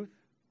this truth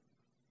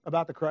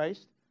about the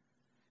Christ,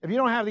 if you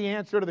don't have the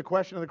answer to the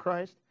question of the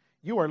Christ,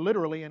 you are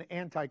literally an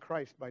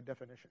antichrist by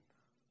definition.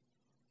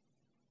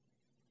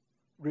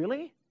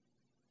 Really?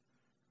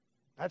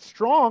 That's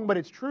strong, but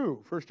it's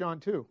true. 1 John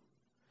 2.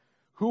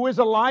 Who is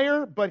a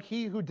liar but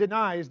he who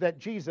denies that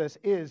Jesus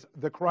is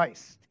the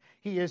Christ?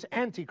 He is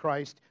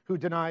Antichrist who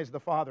denies the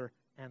Father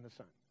and the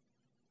Son.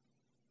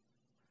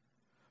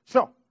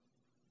 So,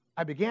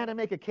 I began to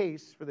make a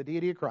case for the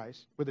deity of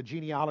Christ with the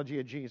genealogy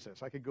of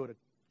Jesus. I could go to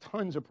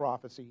tons of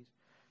prophecies.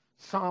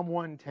 Psalm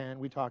 110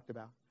 we talked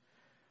about.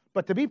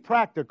 But to be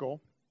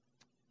practical,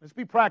 let's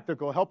be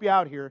practical, help you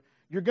out here.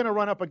 You're going to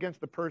run up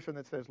against the person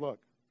that says, look,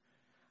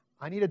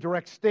 I need a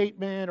direct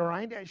statement, or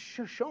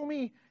show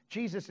me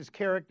Jesus'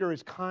 character,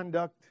 his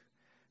conduct,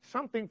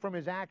 something from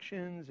his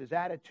actions, his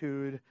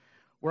attitude,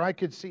 where I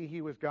could see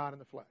he was God in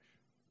the flesh.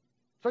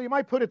 So you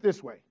might put it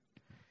this way.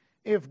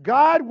 If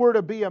God were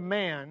to be a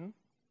man,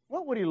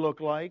 what would he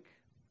look like?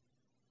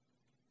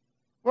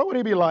 What would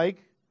he be like?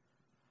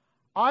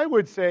 I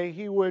would say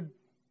he would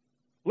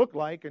look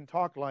like and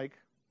talk like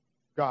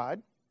God,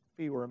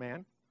 if he were a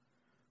man.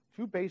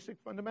 Two basic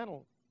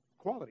fundamental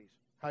qualities.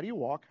 How do you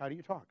walk? How do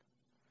you talk?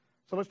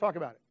 So let's talk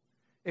about it.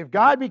 If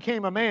God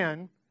became a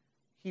man,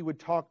 he would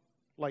talk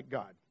like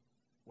God.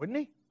 Wouldn't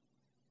he?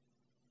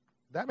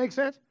 That makes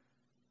sense?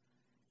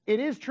 It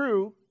is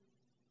true,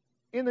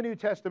 in the New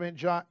Testament,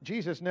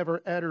 Jesus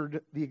never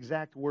uttered the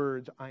exact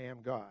words, I am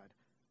God.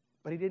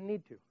 But he didn't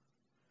need to.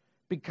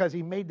 Because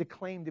he made the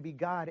claim to be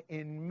God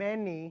in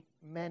many,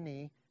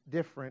 many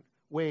different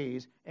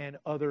ways and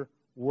other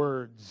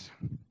words.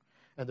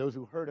 And those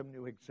who heard him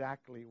knew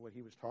exactly what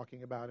he was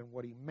talking about and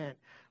what he meant.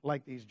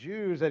 Like these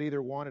Jews that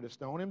either wanted to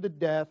stone him to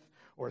death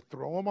or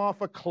throw him off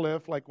a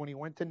cliff, like when he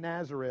went to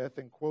Nazareth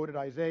and quoted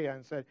Isaiah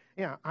and said,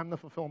 yeah, I'm the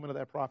fulfillment of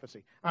that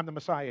prophecy. I'm the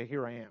Messiah,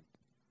 here I am.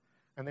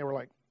 And they were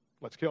like,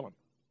 let's kill him.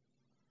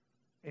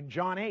 In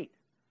John 8,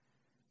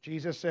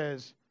 Jesus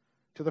says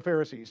to the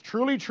Pharisees,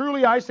 truly,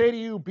 truly, I say to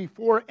you,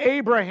 before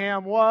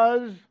Abraham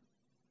was,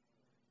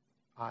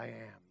 I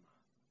am.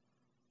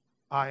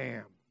 I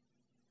am.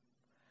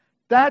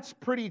 That's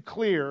pretty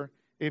clear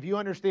if you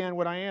understand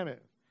what I am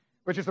is,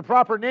 which is the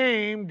proper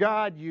name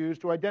God used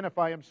to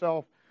identify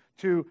himself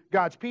to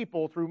God's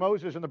people through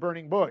Moses in the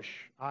burning bush.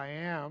 I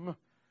am,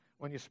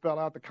 when you spell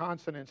out the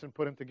consonants and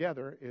put them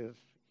together, is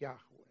Yahweh.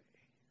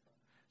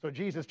 So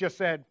Jesus just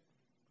said,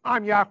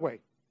 I'm Yahweh.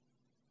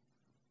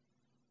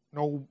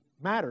 No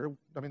matter,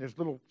 there's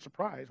little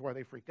surprise why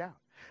they freaked out.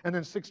 And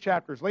then 6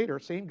 chapters later,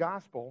 same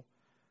gospel,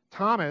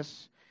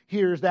 Thomas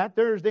hears that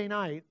Thursday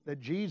night that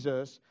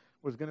Jesus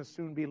was going to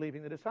soon be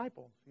leaving the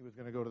disciples. He was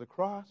going to go to the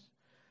cross.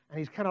 And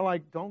he's kind of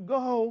like, don't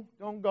go.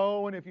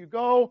 And if you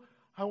go,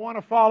 I want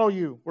to follow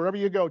you wherever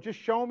you go. Just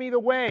show me the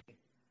way.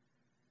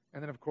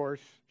 And then, of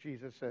course,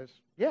 Jesus says,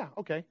 yeah,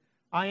 okay,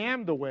 I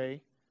am the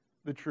way,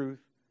 the truth,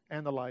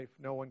 and the life.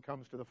 No one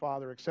comes to the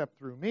Father except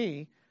through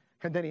me.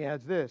 And then he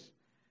adds this,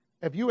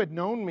 if you had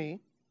known me,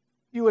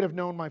 you would have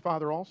known my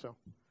Father also.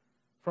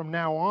 From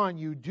now on,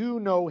 you do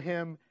know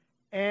him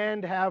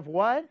and have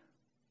what?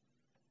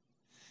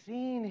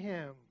 Seen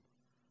him.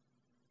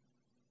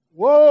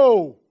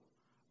 Whoa!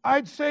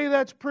 I'd say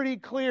that's pretty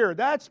clear.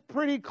 That's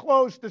pretty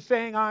close to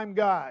saying I'm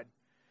God.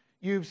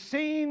 You've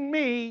seen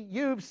me,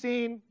 you've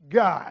seen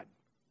God.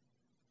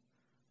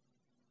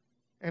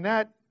 And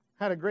that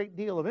had a great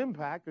deal of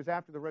impact because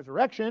after the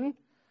resurrection,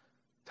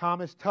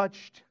 Thomas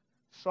touched,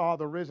 saw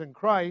the risen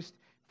Christ,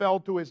 fell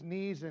to his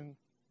knees and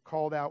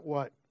called out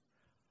what?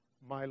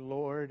 My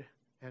Lord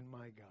and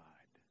my God.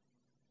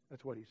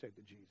 That's what he said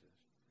to Jesus.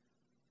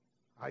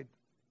 I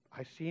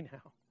see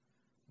now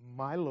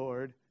my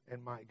Lord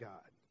and my God.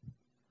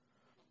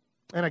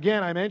 And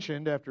again, I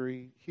mentioned after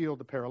he healed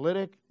the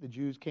paralytic, the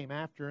Jews came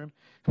after him,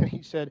 and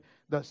he said,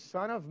 the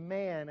Son of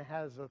Man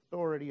has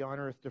authority on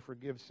earth to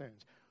forgive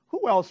sins.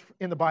 Who else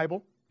in the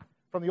Bible,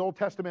 from the Old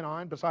Testament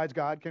on, besides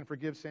God, can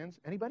forgive sins?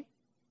 Anybody?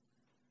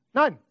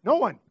 None. No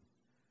one.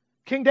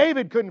 King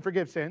David couldn't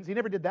forgive sins. He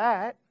never did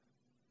that.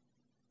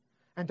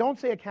 And don't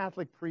say a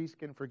Catholic priest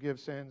can forgive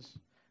sins.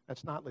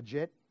 That's not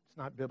legit. It's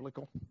not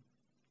biblical.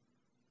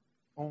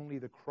 Only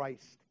the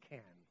Christ can.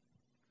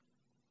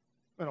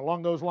 And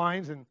along those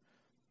lines, in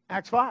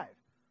Acts 5,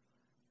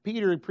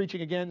 Peter,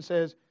 preaching again,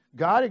 says,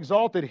 God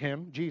exalted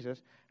him,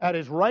 Jesus, at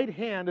his right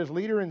hand as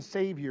leader and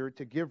Savior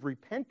to give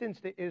repentance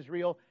to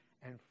Israel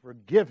and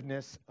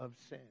forgiveness of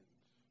sins.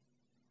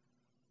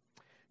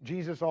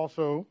 Jesus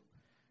also,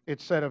 it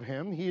said of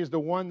him, he is the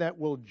one that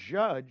will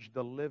judge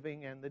the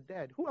living and the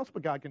dead. Who else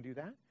but God can do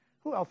that?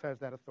 Who else has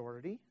that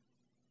authority?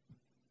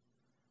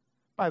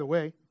 By the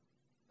way,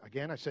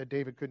 again, I said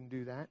David couldn't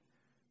do that.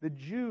 The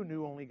Jew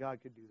knew only God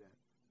could do that.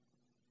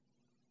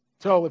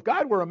 So if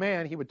God were a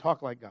man, he would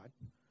talk like God.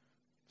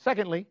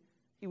 Secondly,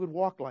 he would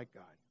walk like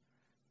God.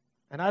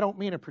 And I don't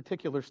mean a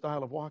particular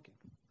style of walking.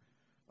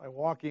 By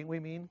walking, we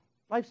mean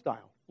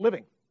lifestyle,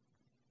 living.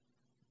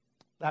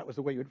 That was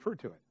the way you referred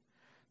to it.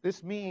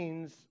 This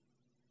means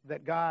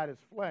that God as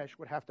flesh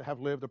would have to have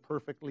lived a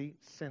perfectly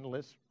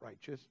sinless,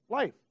 righteous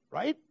life,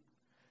 right?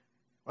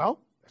 Well,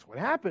 that's what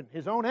happened.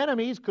 His own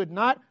enemies could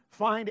not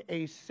find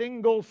a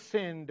single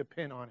sin to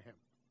pin on him.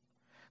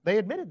 They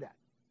admitted that.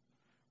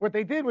 What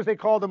they did was they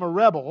called him a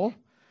rebel.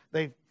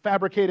 They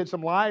fabricated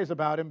some lies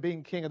about him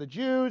being king of the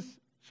Jews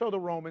so the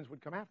Romans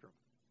would come after him.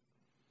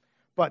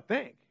 But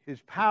think,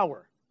 his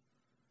power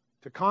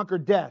to conquer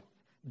death,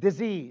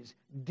 disease,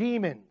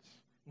 demons,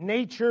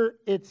 nature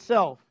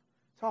itself,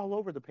 it's all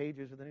over the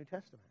pages of the New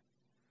Testament.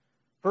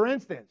 For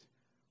instance,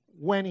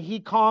 when he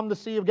calmed the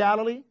Sea of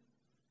Galilee,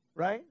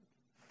 right?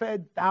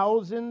 Fed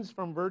thousands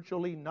from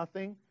virtually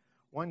nothing,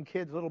 one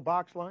kid's little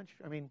box lunch.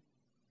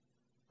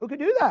 Who could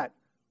do that?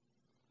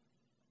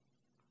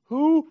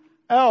 Who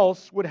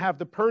else would have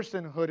the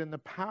personhood and the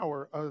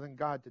power other than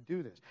God to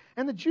do this?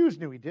 And the Jews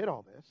knew he did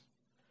all this.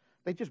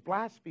 They just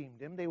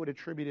blasphemed him. They would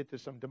attribute it to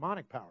some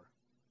demonic power,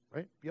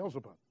 right?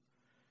 Beelzebub.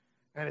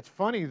 And it's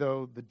funny,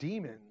 though, the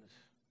demons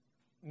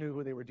knew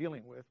who they were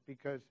dealing with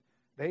because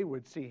they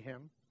would see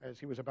him as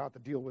he was about to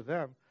deal with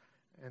them,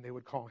 and they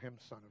would call him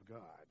Son of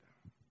God.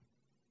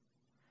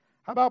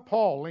 How about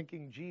Paul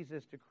linking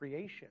Jesus to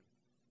creation?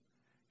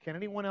 Can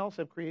anyone else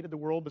have created the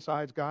world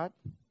besides God?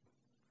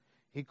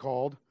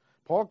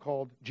 Paul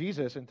called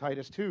Jesus in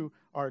Titus 2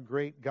 our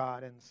great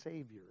God and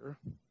Savior.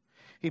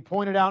 He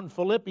pointed out in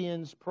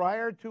Philippians,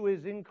 prior to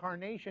his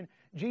incarnation,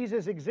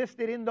 Jesus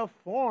existed in the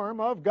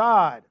form of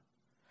God.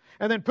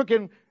 And then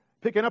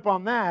picking up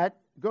on that,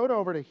 go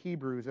over to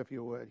Hebrews, if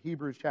you would.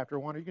 Hebrews chapter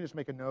 1, or you can just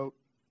make a note.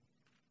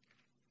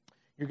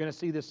 You're going to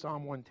see this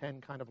Psalm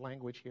 110 kind of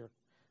language here.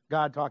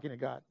 God talking to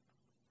God.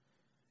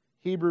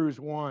 Hebrews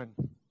 1,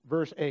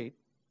 verse 8.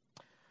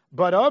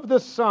 But of the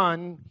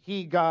Son,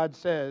 he, God,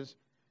 says,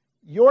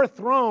 your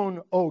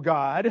throne, O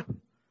God,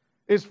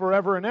 is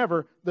forever and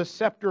ever. The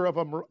scepter of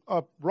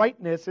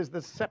uprightness is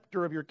the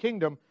scepter of your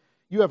kingdom.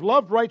 You have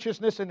loved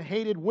righteousness and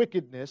hated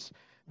wickedness.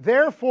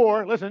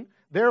 Therefore, listen,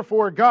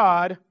 therefore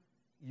God,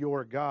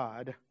 your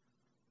God,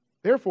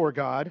 has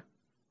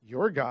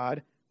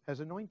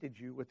anointed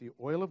you with the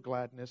oil of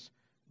gladness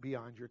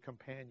beyond your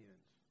companions.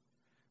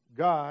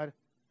 God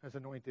has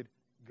anointed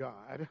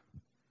God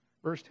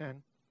Verse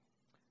 10.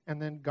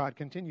 And then God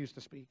continues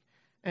to speak.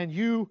 And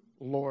you,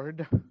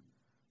 Lord,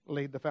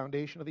 laid the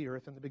foundation of the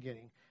earth in the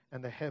beginning,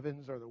 and the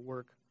heavens are the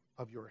work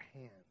of your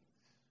hands.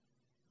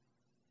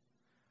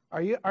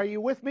 Are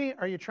you with me?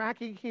 Are you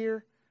tracking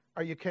here?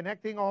 Are you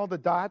connecting all the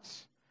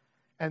dots?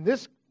 And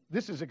this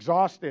is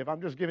exhaustive.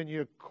 I'm just giving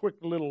you a quick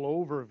little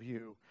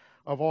overview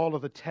of all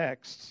of the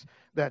texts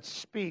that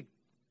speak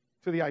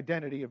to the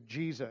identity of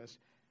Jesus.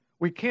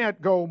 We can't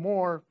go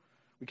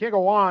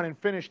on and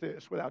finish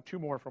this without two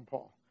more from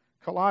Paul.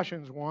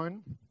 Colossians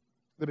 1,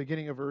 the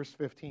beginning of verse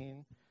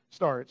 15,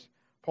 starts,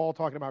 Paul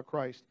talking about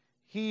Christ.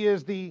 He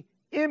is the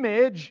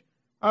image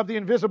of the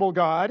invisible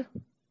God.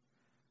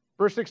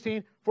 Verse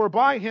 16, for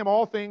by him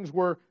all things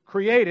were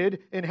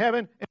created in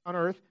heaven and on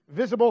earth,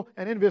 visible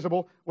and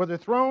invisible, whether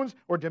thrones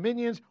or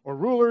dominions or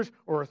rulers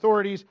or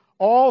authorities,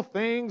 all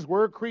things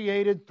were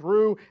created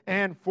through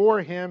and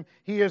for him.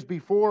 He is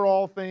before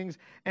all things,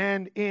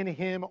 and in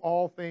him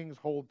all things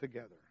hold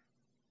together.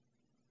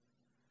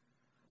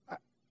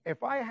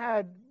 If I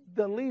had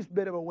the least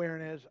bit of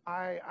awareness,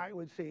 I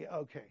would say,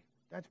 okay,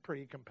 that's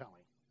pretty compelling.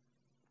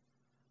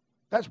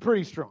 That's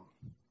pretty strong.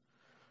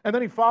 And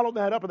then he followed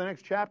that up in the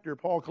next chapter,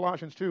 Paul,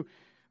 Colossians 2,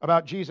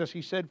 about Jesus.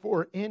 He said,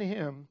 for in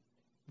him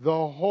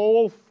the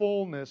whole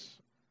fullness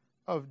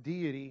of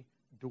deity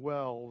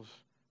dwells,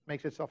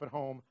 makes itself at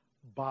home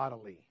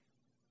bodily.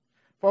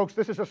 Folks,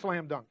 this is a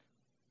slam dunk,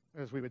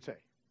 as we would say.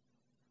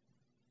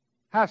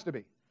 Has to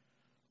be.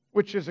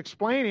 Which is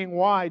explaining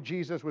why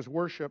Jesus was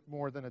worshipped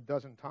more than a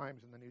dozen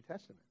times in the New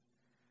Testament.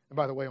 And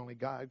by the way, only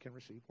God can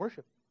receive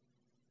worship,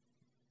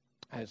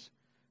 as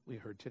we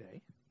heard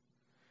today.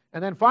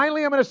 And then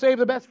finally, I'm going to save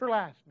the best for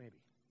last, maybe.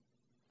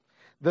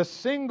 The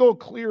single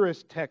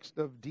clearest text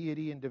of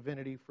deity and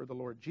divinity for the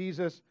Lord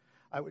Jesus.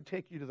 I would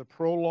take you to the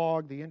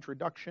prologue, the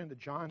introduction to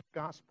John's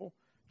Gospel,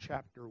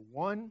 chapter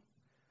 1.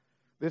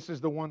 This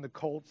is the one the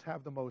cults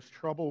have the most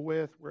trouble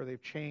with, where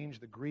they've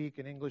changed the Greek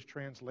and English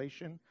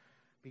translation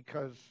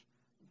because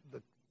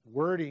the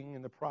wording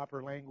in the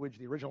proper language,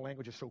 the original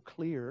language, is so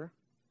clear.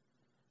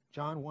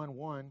 John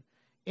 1:1.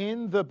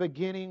 In the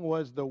beginning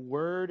was the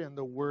Word, and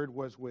the Word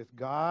was with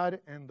God,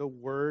 and the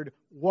Word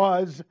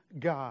was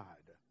God.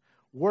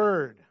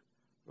 Word,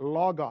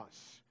 logos.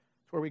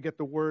 That's where we get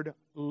the word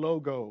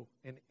logo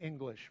in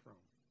English from.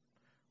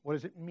 What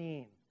does it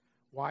mean?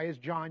 Why is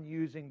John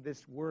using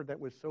this word that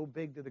was so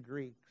big to the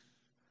Greeks?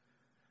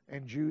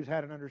 And Jews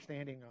had an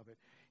understanding of it.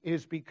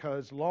 Is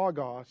because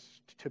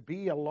logos, to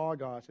be a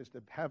logos, is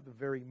to have the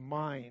very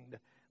mind,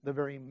 the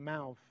very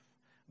mouth,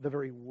 the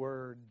very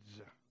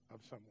words of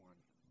someone.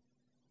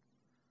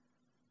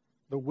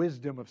 The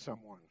wisdom of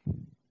someone.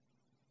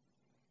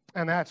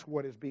 And that's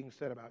what is being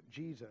said about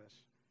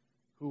Jesus,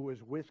 who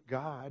was with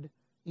God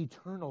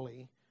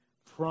eternally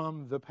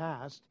from the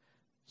past.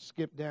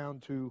 Skip down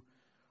to,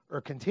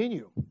 or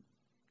continue.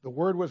 The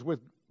Word was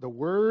with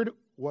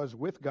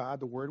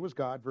God. The Word was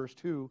God. Verse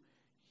 2,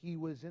 He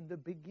was in the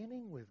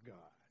beginning with God.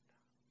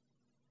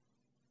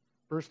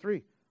 Verse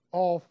 3,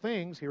 all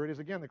things, here it is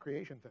again, the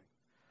creation thing.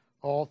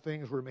 All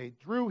things were made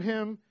through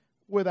Him.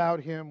 Without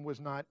Him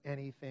was not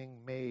anything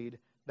made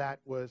that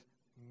was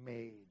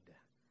made.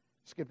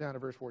 Skip down to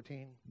verse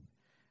 14.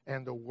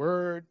 And the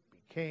Word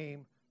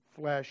became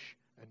flesh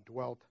and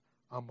dwelt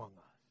among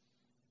us.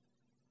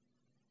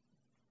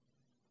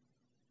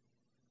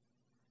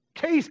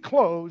 Case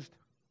closed.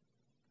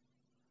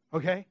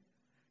 Okay?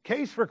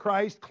 Case for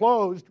Christ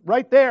closed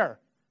right there.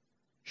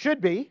 Should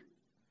be.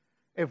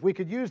 If we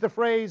could use the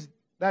phrase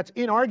that's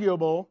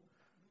inarguable,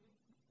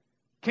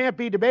 can't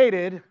be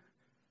debated,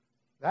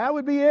 that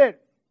would be it.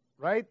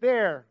 Right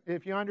there,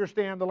 if you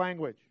understand the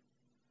language.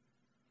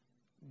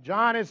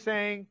 John is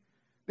saying,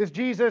 this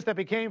Jesus that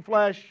became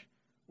flesh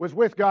was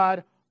with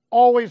God,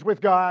 always with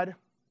God,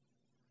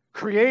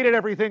 created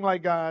everything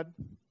like God.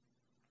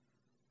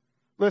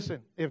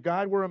 Listen, if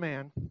God were a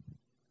man,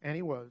 and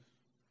He was,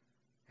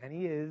 and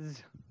He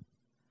is,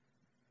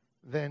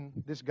 then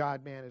this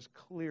God-man is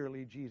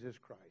clearly Jesus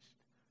Christ,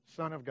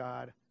 Son of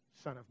God,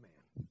 Son of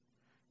man.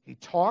 He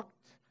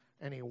talked,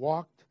 and He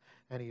walked,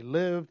 and He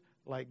lived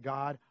like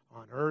God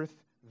on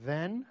earth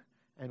then,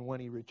 and when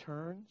He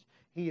returns,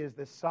 He is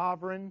the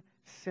sovereign,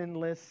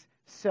 sinless,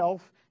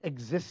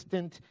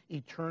 self-existent,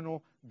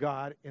 eternal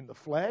God in the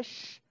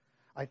flesh.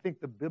 I think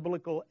the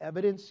biblical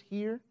evidence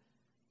here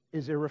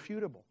is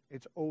irrefutable.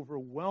 It's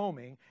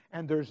overwhelming,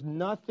 and there's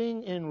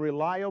nothing in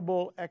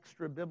reliable,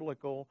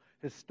 extra-biblical,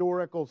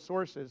 historical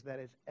sources that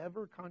has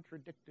ever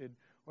contradicted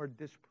or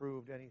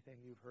disproved anything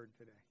you've heard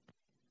today.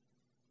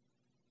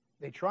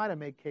 They try to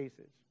make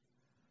cases,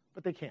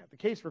 but they can't. The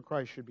case for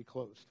Christ should be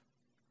closed.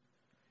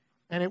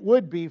 And it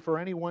would be for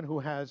anyone who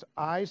has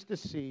eyes to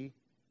see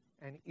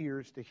and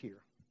ears to hear.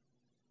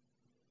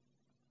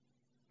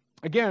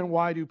 Again,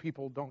 why do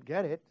people don't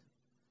get it?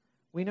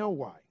 We know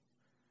why.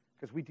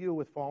 Because we deal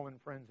with fallen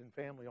friends and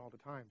family all the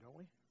time, don't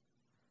we?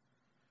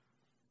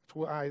 That's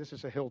why this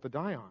is a hill to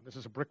die on. This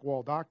is a brick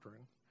wall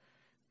doctrine.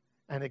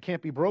 And it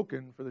can't be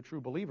broken for the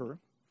true believer,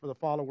 for the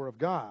follower of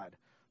God.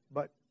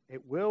 But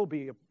it will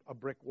be a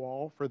brick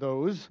wall for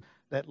those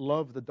that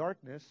love the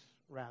darkness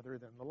rather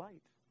than the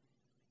light.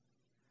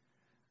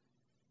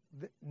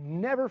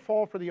 Never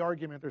fall for the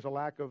argument there's a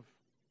lack of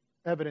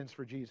evidence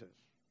for Jesus.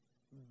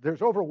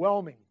 There's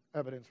overwhelming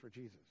evidence for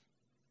Jesus.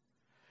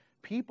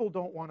 People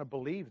don't want to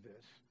believe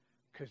this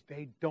because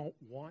they don't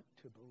want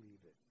to believe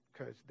it,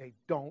 because they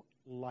don't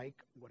like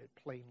what it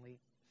plainly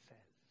says.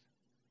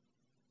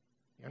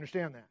 You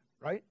understand that,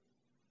 right?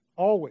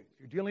 Always.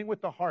 You're dealing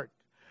with the heart.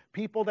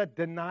 People that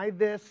deny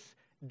this,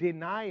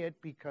 deny it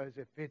because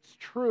if it's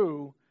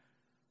true,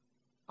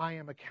 I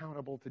am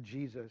accountable to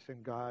Jesus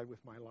and God with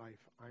my life.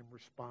 I'm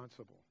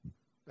responsible.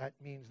 That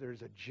means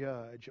there's a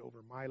judge over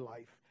my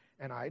life,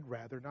 and I'd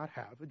rather not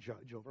have a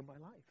judge over my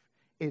life.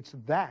 It's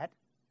that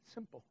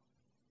simple.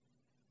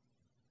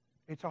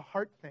 It's a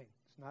heart thing.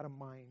 It's not a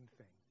mind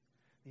thing.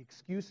 The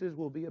excuses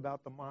will be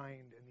about the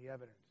mind and the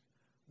evidence.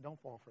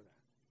 Don't fall for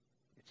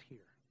that. It's here.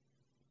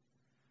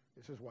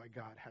 This is why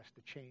God has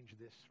to change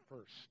this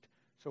first,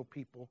 so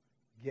people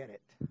get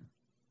it.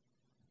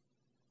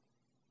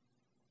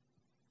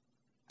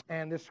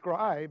 And the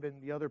scribe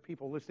and the other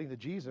people listening to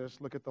Jesus,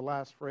 look at the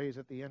last phrase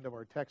at the end of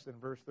our text in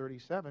verse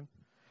 37.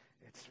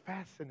 It's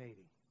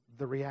fascinating,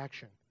 the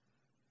reaction.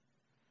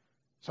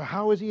 So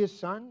how is he his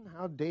son?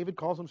 How David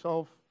calls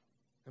himself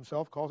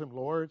calls him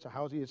Lord. So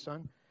how is he his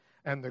son?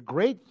 And the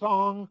great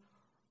throng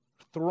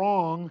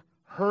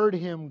heard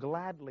him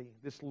gladly.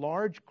 This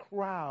large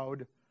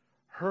crowd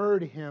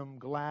heard him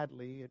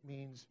gladly. It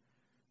means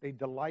they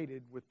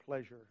delighted with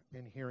pleasure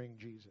in hearing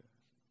Jesus.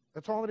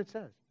 That's all that it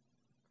says.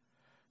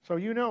 So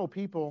you know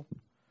people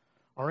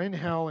are in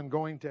hell and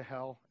going to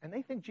hell, and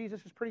they think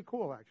Jesus is pretty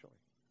cool, actually.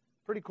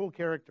 Pretty cool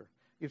character.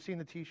 You've seen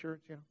the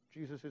T-shirts,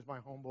 Jesus is my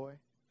homeboy,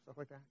 stuff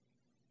like that,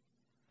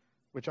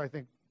 which I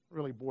think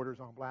really borders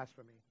on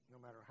blasphemy, no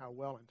matter how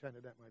well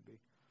intended that might be.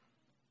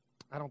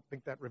 I don't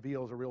think that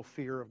reveals a real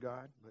fear of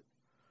God, but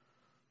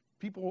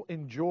people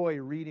enjoy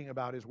reading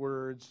about his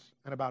words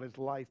and about his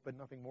life, but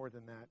nothing more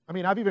than that. I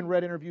mean, I've even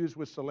read interviews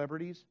with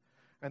celebrities,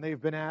 and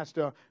they've been asked,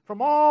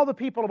 from all the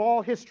people of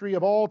all history,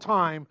 of all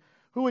time,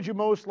 who would you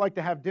most like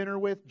to have dinner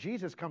with?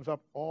 Jesus comes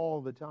up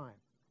all the time.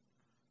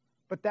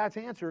 But that's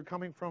answer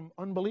coming from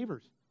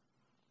unbelievers.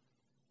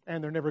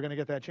 And they're never going to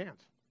get that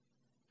chance.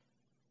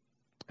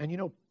 And you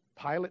know,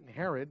 Pilate and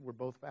Herod were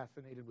both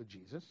fascinated with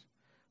Jesus.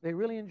 They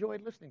really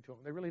enjoyed listening to him.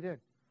 They really did.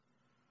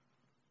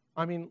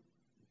 I mean,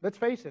 let's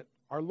face it.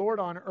 Our Lord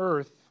on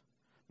earth,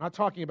 not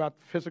talking about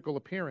physical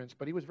appearance,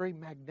 but he was very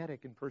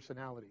magnetic in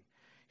personality.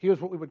 He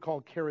was what we would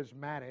call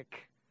charismatic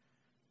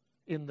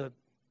in the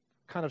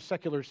kind of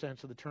secular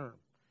sense of the term.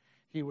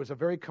 He was a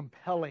very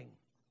compelling,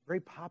 very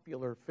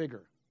popular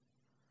figure.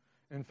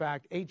 In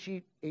fact,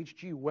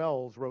 H.G.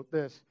 Wells wrote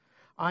this: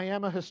 I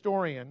am a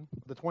historian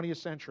of the 20th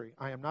century.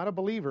 I am not a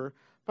believer,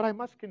 but I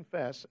must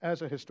confess,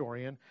 as a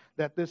historian,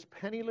 that this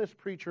penniless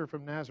preacher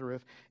from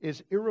Nazareth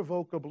is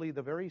irrevocably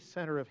the very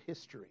center of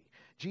history.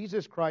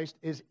 Jesus Christ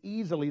is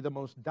easily the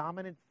most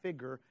dominant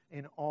figure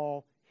in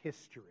all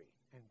history,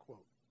 end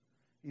quote.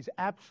 He's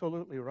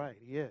absolutely right.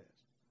 He is.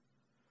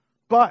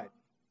 But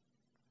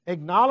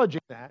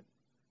acknowledging that,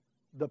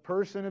 the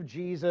person of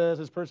Jesus,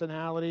 his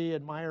personality,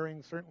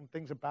 admiring certain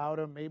things about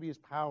him, maybe his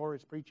power,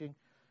 his preaching,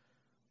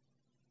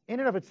 in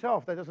and of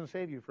itself, that doesn't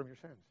save you from your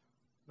sins.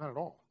 Not at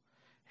all.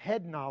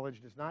 Head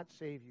knowledge does not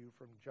save you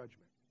from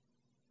judgment.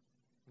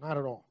 Not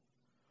at all.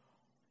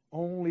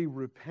 Only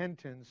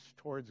repentance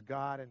towards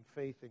God and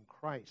faith in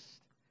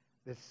Christ,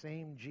 the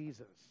same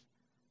Jesus,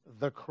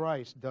 the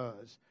Christ,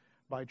 does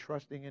by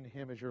trusting in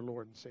him as your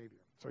Lord and Savior.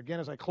 So again,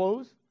 as I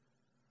close,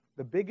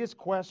 the biggest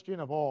question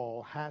of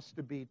all has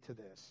to be to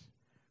this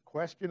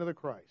question of the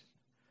Christ.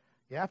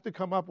 You have to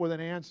come up with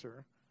an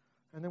answer,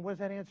 and then what does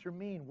that answer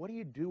mean? What do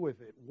you do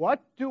with it?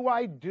 What do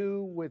I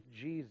do with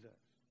Jesus?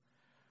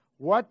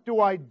 What do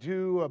I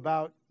do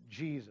about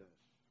Jesus?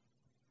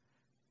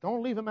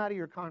 Don't leave him out of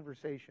your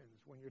conversations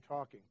when you're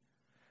talking.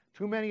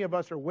 Too many of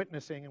us are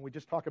witnessing, and we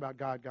just talk about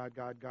God, God,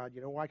 God, God.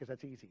 You know why? Because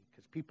that's easy.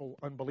 Because people,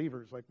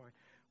 unbelievers, like my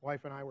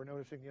wife and I were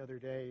noticing the other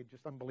day,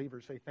 just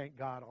unbelievers say thank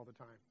God all the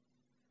time.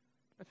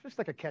 That's just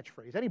like a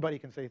catchphrase. Anybody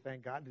can say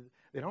thank God.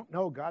 They don't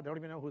know God. They don't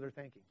even know who they're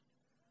thanking.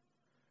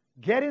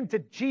 Get into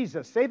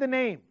Jesus. Say the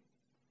name.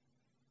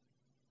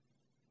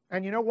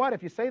 And you know what?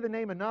 If you say the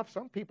name enough,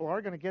 some people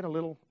are going to get a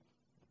little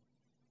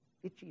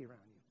itchy around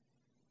you.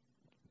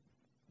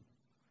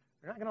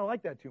 They're not going to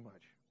like that too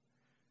much.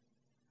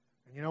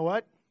 And you know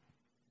what?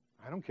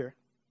 I don't care.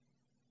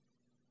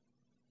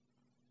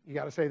 You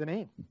got to say the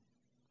name.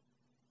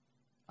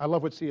 I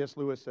love what C.S.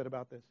 Lewis said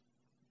about this.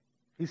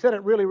 He said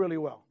it really, really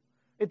well.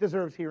 It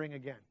deserves hearing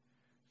again.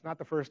 It's not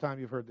the first time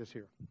you've heard this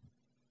here.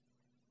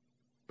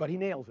 But he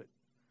nails it.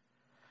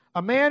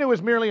 A man who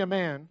was merely a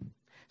man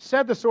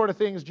said the sort of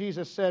things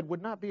Jesus said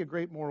would not be a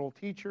great moral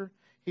teacher.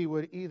 He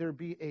would either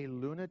be a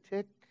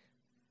lunatic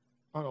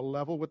on a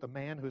level with the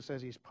man who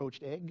says he's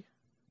poached egg,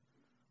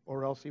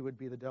 or else he would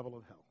be the devil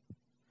of hell.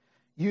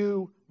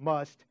 You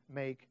must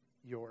make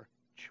your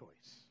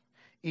choice.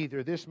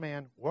 Either this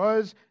man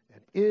was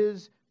and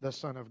is the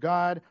Son of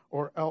God,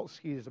 or else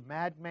he is a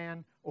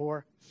madman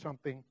or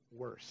something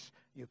worse.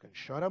 You can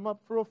shut him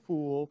up for a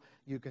fool,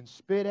 you can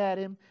spit at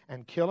him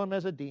and kill him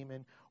as a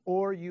demon,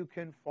 or you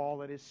can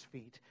fall at his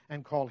feet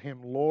and call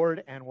him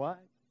Lord and what?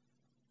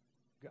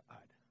 God.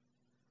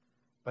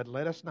 But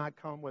let us not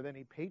come with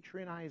any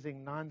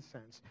patronizing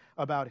nonsense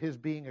about his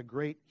being a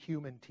great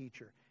human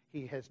teacher.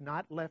 He has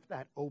not left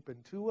that open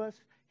to us.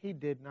 He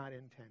did not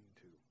intend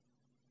to.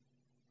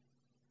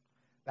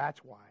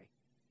 That's why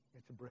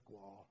it's a brick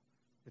wall.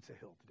 It's a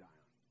hill to die on.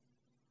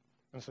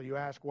 And so you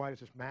ask, why does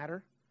this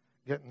matter?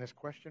 Getting this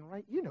question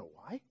right? You know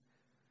why.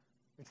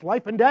 It's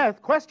life and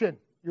death question.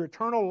 Your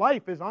eternal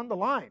life is on the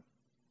line.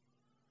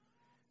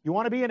 You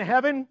want to be in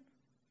heaven?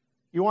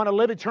 You want to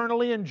live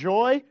eternally in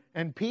joy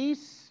and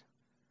peace?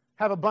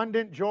 Have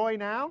abundant joy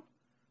now?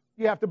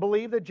 You have to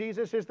believe that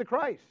Jesus is the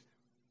Christ.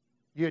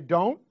 You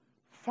don't?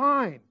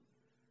 Fine.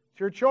 It's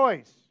your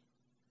choice.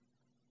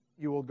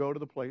 You will go to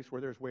the place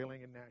where there's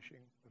wailing and gnashing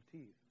of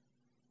teeth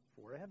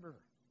forever.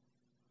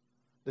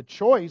 The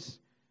choice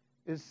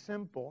is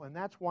simple, and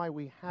that's why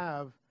we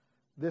have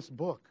this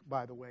book,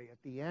 by the way, at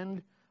the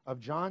end of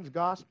John's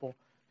Gospel.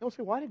 You'll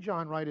say, why did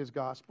John write his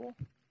Gospel?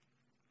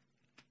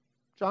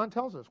 John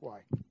tells us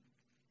why.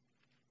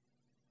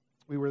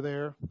 We were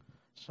there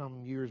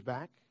some years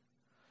back.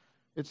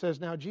 It says,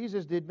 now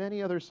Jesus did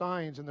many other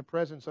signs in the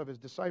presence of his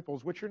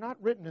disciples, which are not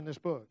written in this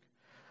book.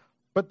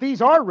 But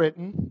these are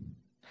written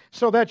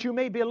so that you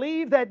may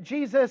believe that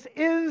Jesus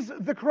is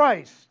the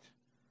Christ,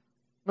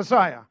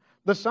 Messiah,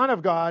 the Son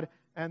of God,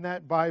 and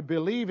that by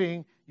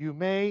believing you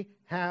may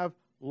have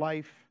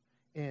life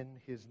in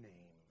his name.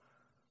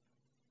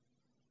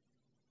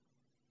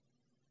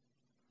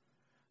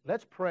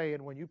 Let's pray,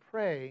 and when you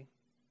pray,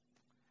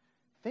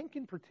 think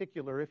in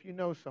particular if you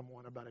know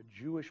someone about a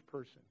Jewish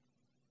person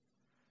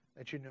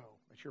that you know,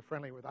 that you're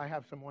friendly with. I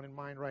have someone in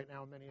mind right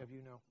now, many of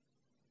you know,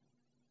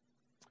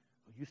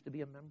 who used to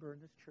be a member in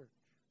this church.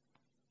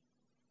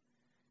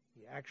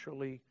 He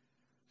actually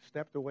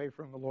stepped away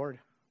from the Lord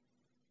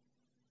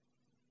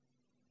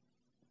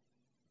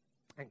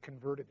and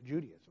converted to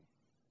Judaism.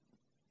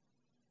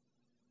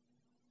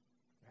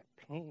 That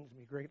pains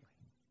me greatly.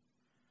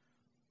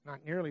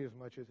 Not nearly as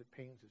much as it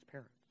pains his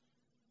parents.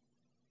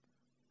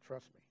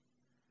 Trust me.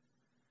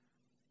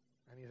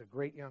 And he's a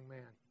great young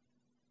man.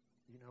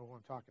 You know who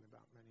I'm talking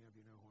about. Many of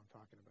you know who I'm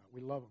talking about.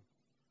 We love him.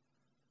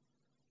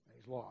 And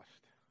he's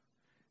lost.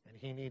 And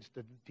he needs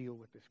to deal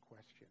with this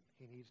question.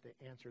 He needs to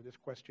answer this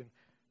question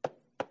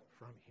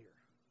from here.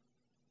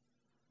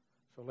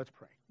 So let's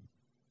pray.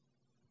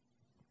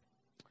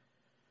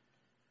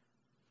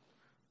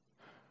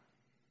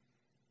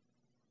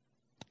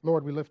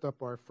 Lord, we lift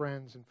up our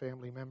friends and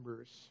family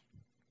members,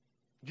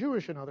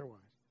 Jewish and otherwise,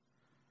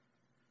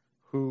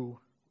 who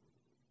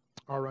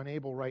are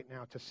unable right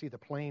now to see the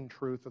plain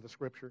truth of the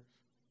Scriptures,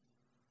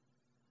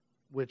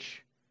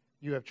 which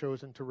you have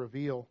chosen to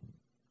reveal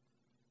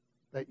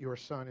that your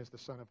Son is the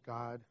Son of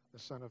God, the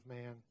Son of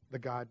Man, the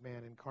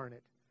God-man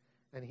incarnate,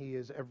 and he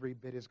is every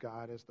bit as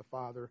God as the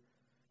Father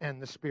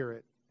and the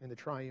Spirit in the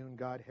triune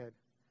Godhead.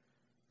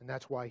 And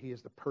that's why he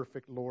is the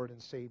perfect Lord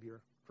and Savior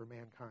for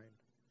mankind.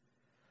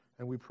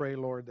 And we pray,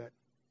 Lord, that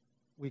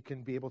we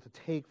can be able to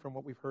take from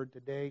what we've heard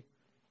today,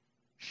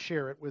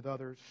 share it with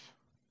others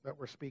that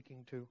we're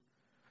speaking to,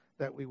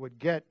 that we would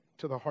get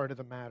to the heart of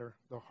the matter.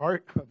 The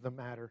heart of the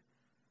matter.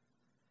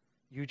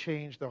 You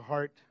change the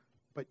heart,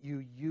 but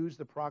you use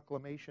the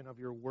proclamation of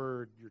your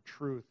word, your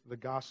truth, the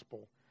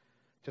gospel,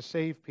 to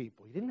save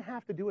people. You didn't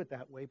have to do it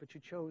that way, but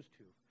you chose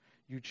to.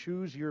 You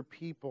choose your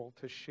people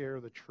to share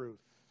the truth,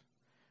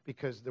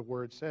 because the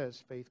word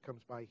says faith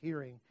comes by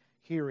hearing,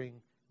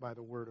 hearing by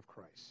the word of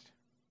Christ.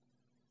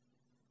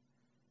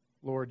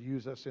 Lord,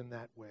 use us in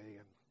that way.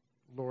 And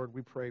Lord,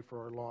 we pray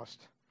for our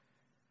lost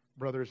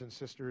brothers and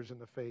sisters in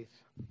the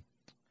faith.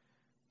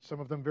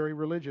 Some of them very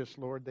religious,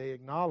 Lord. They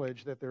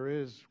acknowledge that there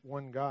is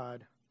one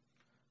God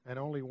and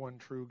only one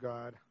true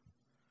God,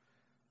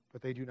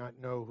 but they do not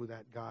know who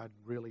that God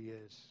really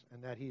is,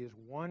 and that he is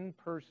one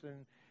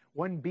person,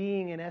 one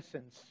being in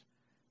essence,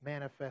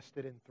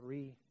 manifested in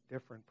three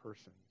different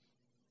persons.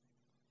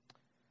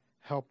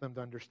 Help them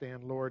to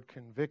understand, Lord.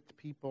 Convict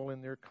people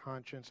in their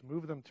conscience.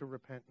 Move them to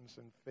repentance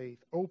and faith.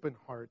 Open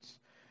hearts.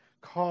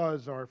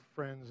 Cause our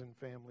friends and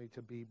family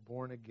to be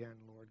born again,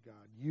 Lord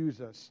God. Use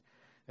us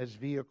as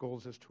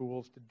vehicles, as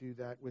tools to do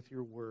that with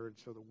your word,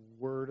 so the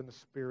word and the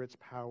Spirit's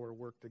power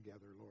work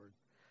together, Lord.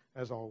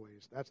 As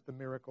always, that's the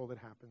miracle that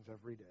happens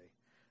every day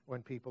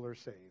when people are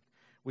saved.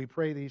 We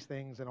pray these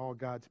things, and all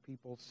God's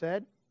people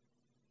said,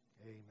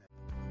 amen.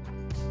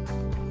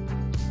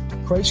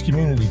 Christ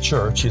Community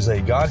Church is a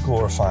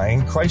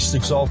God-glorifying,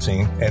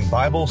 Christ-exalting, and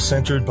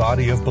Bible-centered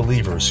body of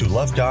believers who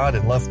love God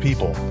and love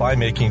people by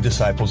making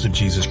disciples of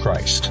Jesus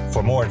Christ.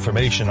 For more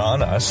information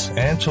on us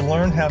and to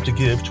learn how to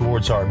give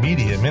towards our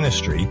media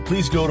ministry,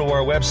 please go to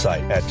our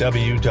website at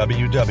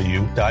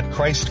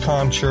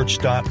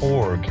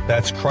www.christcomchurch.org.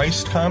 That's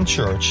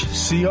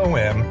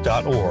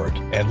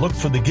christcomchurch.org, and look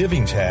for the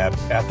Giving tab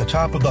at the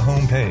top of the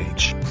home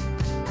page.